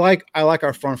 I like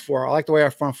our front four. I like the way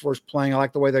our front four is playing. I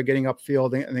like the way they're getting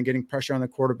upfield and then getting pressure on the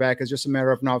quarterback. It's just a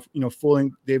matter of now,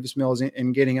 fooling Davis Mills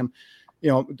and getting him,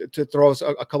 to throw us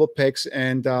a couple picks.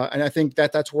 And I think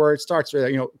that's where it starts.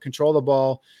 Really, control the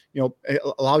ball,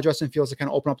 allow Justin Fields to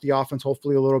kind of open up the offense,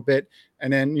 hopefully a little bit,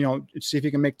 and then, see if he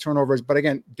can make turnovers. But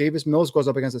again, Davis Mills goes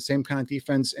up against the same kind of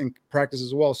defense in practice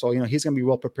as well. So, he's going to be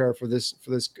well prepared for this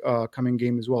coming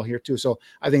game as well here too. So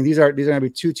I think these are going to be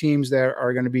two teams that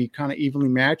are going to be kind of evenly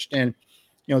matched. And,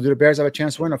 do the Bears have a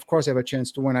chance to win? Of course they have a chance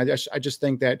to win. I just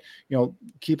think that,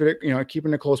 keeping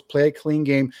it close, play a clean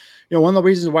game. One of the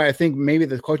reasons why I think maybe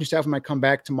the coaching staff might come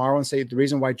back tomorrow and say the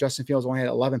reason why Justin Fields only had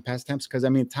 11 pass attempts, because, I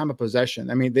mean, time of possession.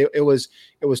 I mean, it was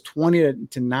 20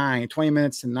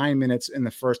 minutes to 9 minutes in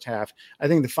the first half. I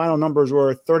think the final numbers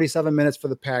were 37 minutes for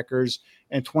the Packers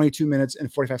and 22 minutes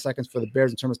and 45 seconds for the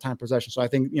Bears in terms of time possession. So I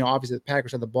think, obviously the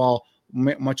Packers had the ball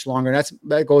much longer.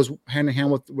 That goes hand in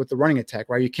hand with the running attack,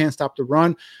 right? You can't stop the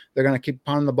run. They're going to keep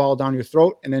pounding the ball down your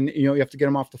throat, and then you have to get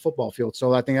them off the football field.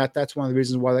 So I think that's one of the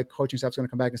reasons why the coaching staff is going to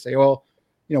come back and say, well,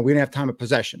 we didn't have time of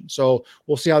possession. So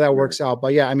we'll see how that works out.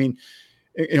 But yeah, I mean,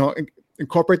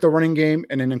 incorporate the running game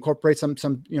and then incorporate some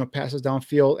passes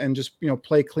downfield and just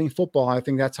play clean football. I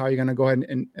think that's how you're going to go ahead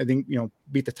and I think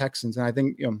beat the Texans. And I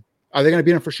think are they going to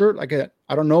beat them for sure? Like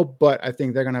I don't know, but I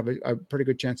think they're going to have a pretty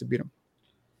good chance to beat them.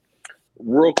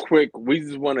 Real quick, we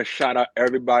just want to shout out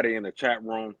everybody in the chat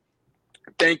room.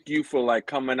 Thank you for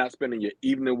coming out, spending your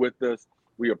evening with us.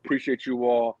 We appreciate you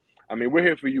all. I mean, we're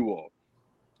here for you all,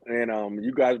 and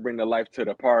you guys bring the life to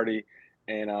the party.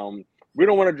 And we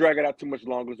don't want to drag it out too much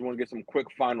longer. Just want to get some quick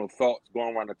final thoughts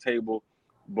going around the table.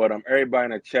 But everybody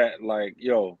in the chat,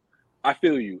 yo, I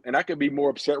feel you, and I could be more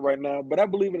upset right now, but I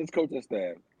believe in this coaching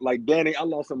staff. Like Danny, I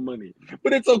lost some money,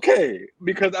 but it's okay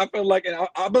because I feel like, and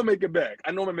I'm gonna make it back.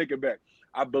 I know I'm gonna make it back.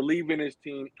 I believe in his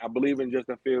team. I believe in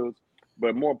Justin Fields,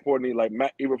 but more importantly, like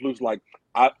Matt Eberflus,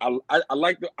 I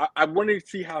want to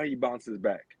see how he bounces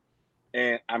back,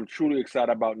 and I'm truly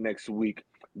excited about next week.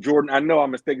 Jordan, I know I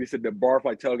mistakenly said the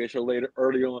Barfly Tailgate Show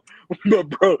early on, but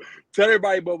bro, tell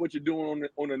everybody about what you're doing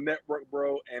on the network,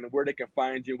 bro, and where they can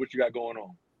find you, what you got going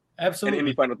on. Absolutely. And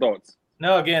any final thoughts?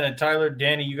 No, again, and Tyler,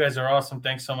 Danny, you guys are awesome.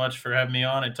 Thanks so much for having me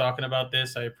on and talking about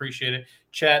this. I appreciate it.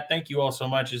 Chat, thank you all so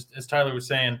much. As Tyler was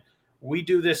saying, we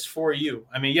do this for you.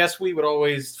 I mean, yes, we would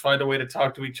always find a way to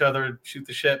talk to each other, shoot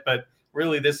the shit, but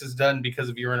really this is done because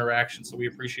of your interaction. So we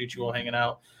appreciate you all hanging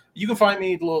out. You can find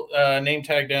me, little name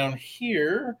tag down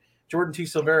here, Jordan T.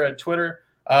 Silvera at Twitter.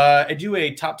 I do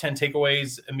a top 10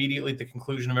 takeaways immediately at the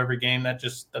conclusion of every game.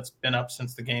 That's been up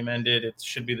since the game ended. It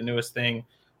should be the newest thing.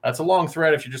 It's a long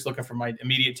thread if you're just looking for my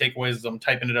immediate takeaways as I'm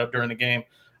typing it up during the game.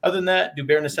 Other than that, do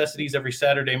Bare Necessities every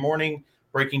Saturday morning,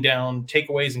 breaking down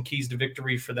takeaways and keys to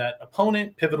victory for that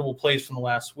opponent, pivotal plays from the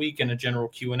last week, and a general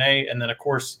Q&A. And then, of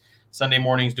course, Sunday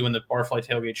mornings doing the Barfly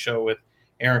Tailgate Show with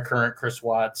Aaron Current, Chris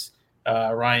Watts,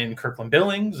 Ryan Kirkland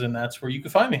Billings, and that's where you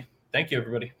can find me. Thank you,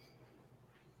 everybody.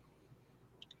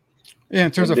 Yeah,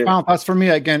 in terms of final thoughts for me,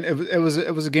 again, it was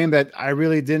a game that I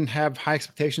really didn't have high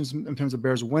expectations in terms of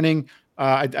Bears winning.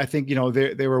 I think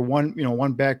they were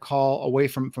one bad call away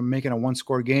from making a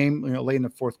 1-score game late in the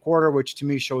fourth quarter, which to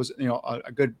me shows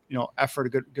a good effort, a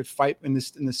good fight in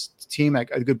this team, a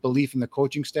good belief in the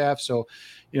coaching staff. So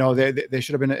they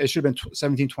should have been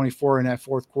 17-24 in that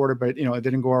fourth quarter, but it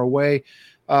didn't go our way.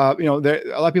 A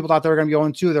lot of people thought they were going to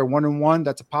be 0-2. They're 1-1.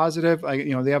 That's a positive.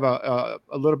 They have a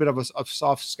little bit of a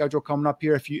soft schedule coming up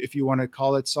here, if you want to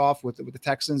call it soft, with the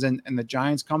Texans and the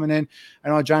Giants coming in. I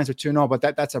know the Giants are 2-0, but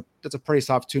that's a pretty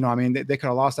soft 2-0. I mean, they could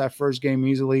have lost that first game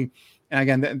easily. And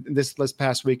again, this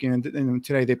past weekend and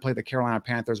today they played the Carolina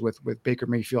Panthers with Baker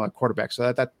Mayfield at quarterback.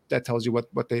 So that tells you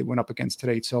what they went up against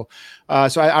today. So I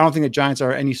don't think the Giants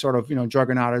are any sort of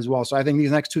juggernaut as well. So I think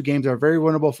these next two games are very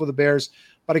winnable for the Bears.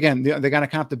 But again, they're going to kind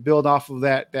of have to build off of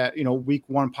that week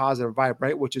one positive vibe,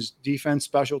 right? Which is defense,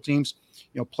 special teams,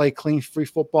 play clean, free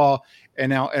football,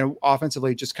 and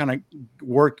offensively just kind of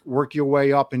work your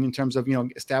way up in terms of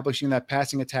establishing that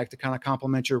passing attack to kind of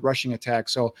complement your rushing attack.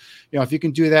 So if you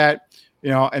can do that,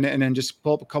 and then just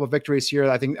pull up a couple of victories here,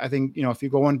 I think if you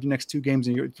go on the next two games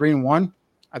and you're 3-1,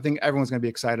 I think everyone's going to be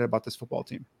excited about this football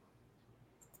team.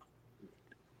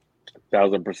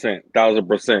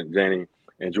 1,000%, Danny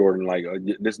and Jordan. Like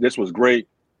this was great.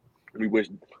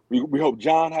 We hope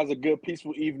John has a good,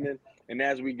 peaceful evening. And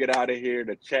as we get out of here,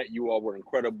 the chat, you all were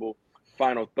incredible.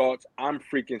 Final thoughts. I'm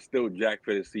freaking still jacked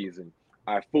for the season.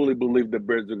 I fully believe the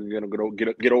Bears are going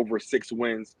to get over 6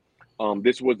 wins.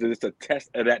 This was just a test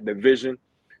of that division,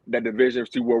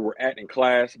 see where we're at in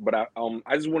class. But I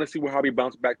just want to see how we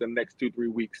bounce back the next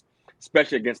 2-3 weeks,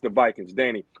 especially against the Vikings.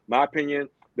 Danny, my opinion,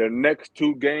 the next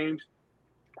 2 games,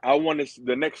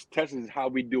 the next test is how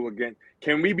we do again.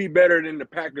 Can we be better than the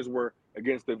Packers were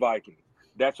against the Vikings?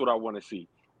 That's what I want to see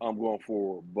going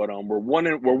forward. But we're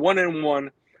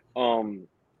 1-1.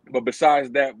 But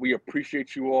besides that, we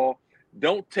appreciate you all.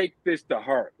 Don't take this to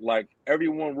heart. Like,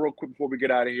 everyone, real quick before we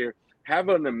get out of here, have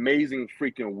an amazing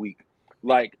freaking week.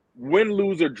 Like, win,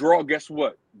 lose, or draw, guess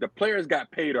what? The players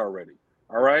got paid already.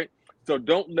 All right? So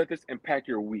don't let this impact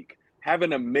your week. Have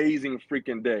an amazing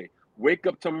freaking day. Wake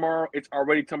up tomorrow. It's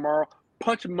already tomorrow.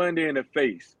 Punch Monday in the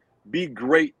face. Be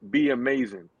great. Be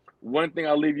amazing. One thing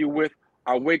I'll leave you with,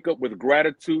 I wake up with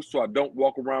gratitude so I don't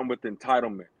walk around with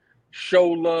entitlement. Show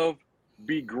love.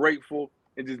 Be grateful.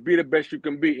 And just be the best you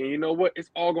can be. And you know what? It's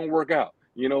all going to work out.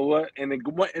 You know what? And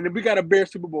then we got a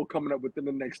Bears Super Bowl coming up within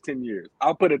the next 10 years.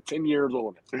 I'll put it 10 years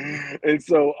on it. And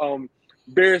so,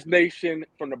 Bears Nation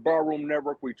from the Barroom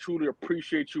Network, we truly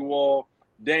appreciate you all.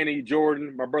 Danny,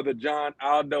 Jordan, my brother John,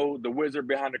 Aldo, the wizard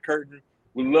behind the curtain.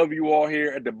 We love you all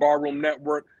here at the Barroom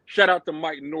Network. Shout out to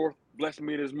Mike North. Blessed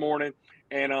me this morning.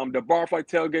 And the Barfly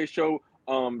Tailgate Show,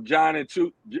 John and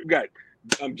Toot. You got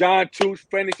John Toots,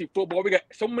 fantasy football. We got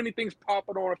so many things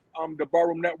popping on the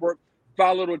Barroom Network.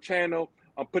 Follow the channel.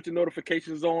 Put your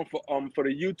notifications on for the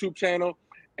YouTube channel.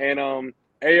 And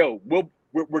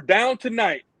we're down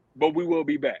tonight, but we will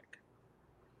be back.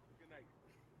 Good night.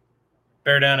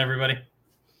 Bear down, everybody.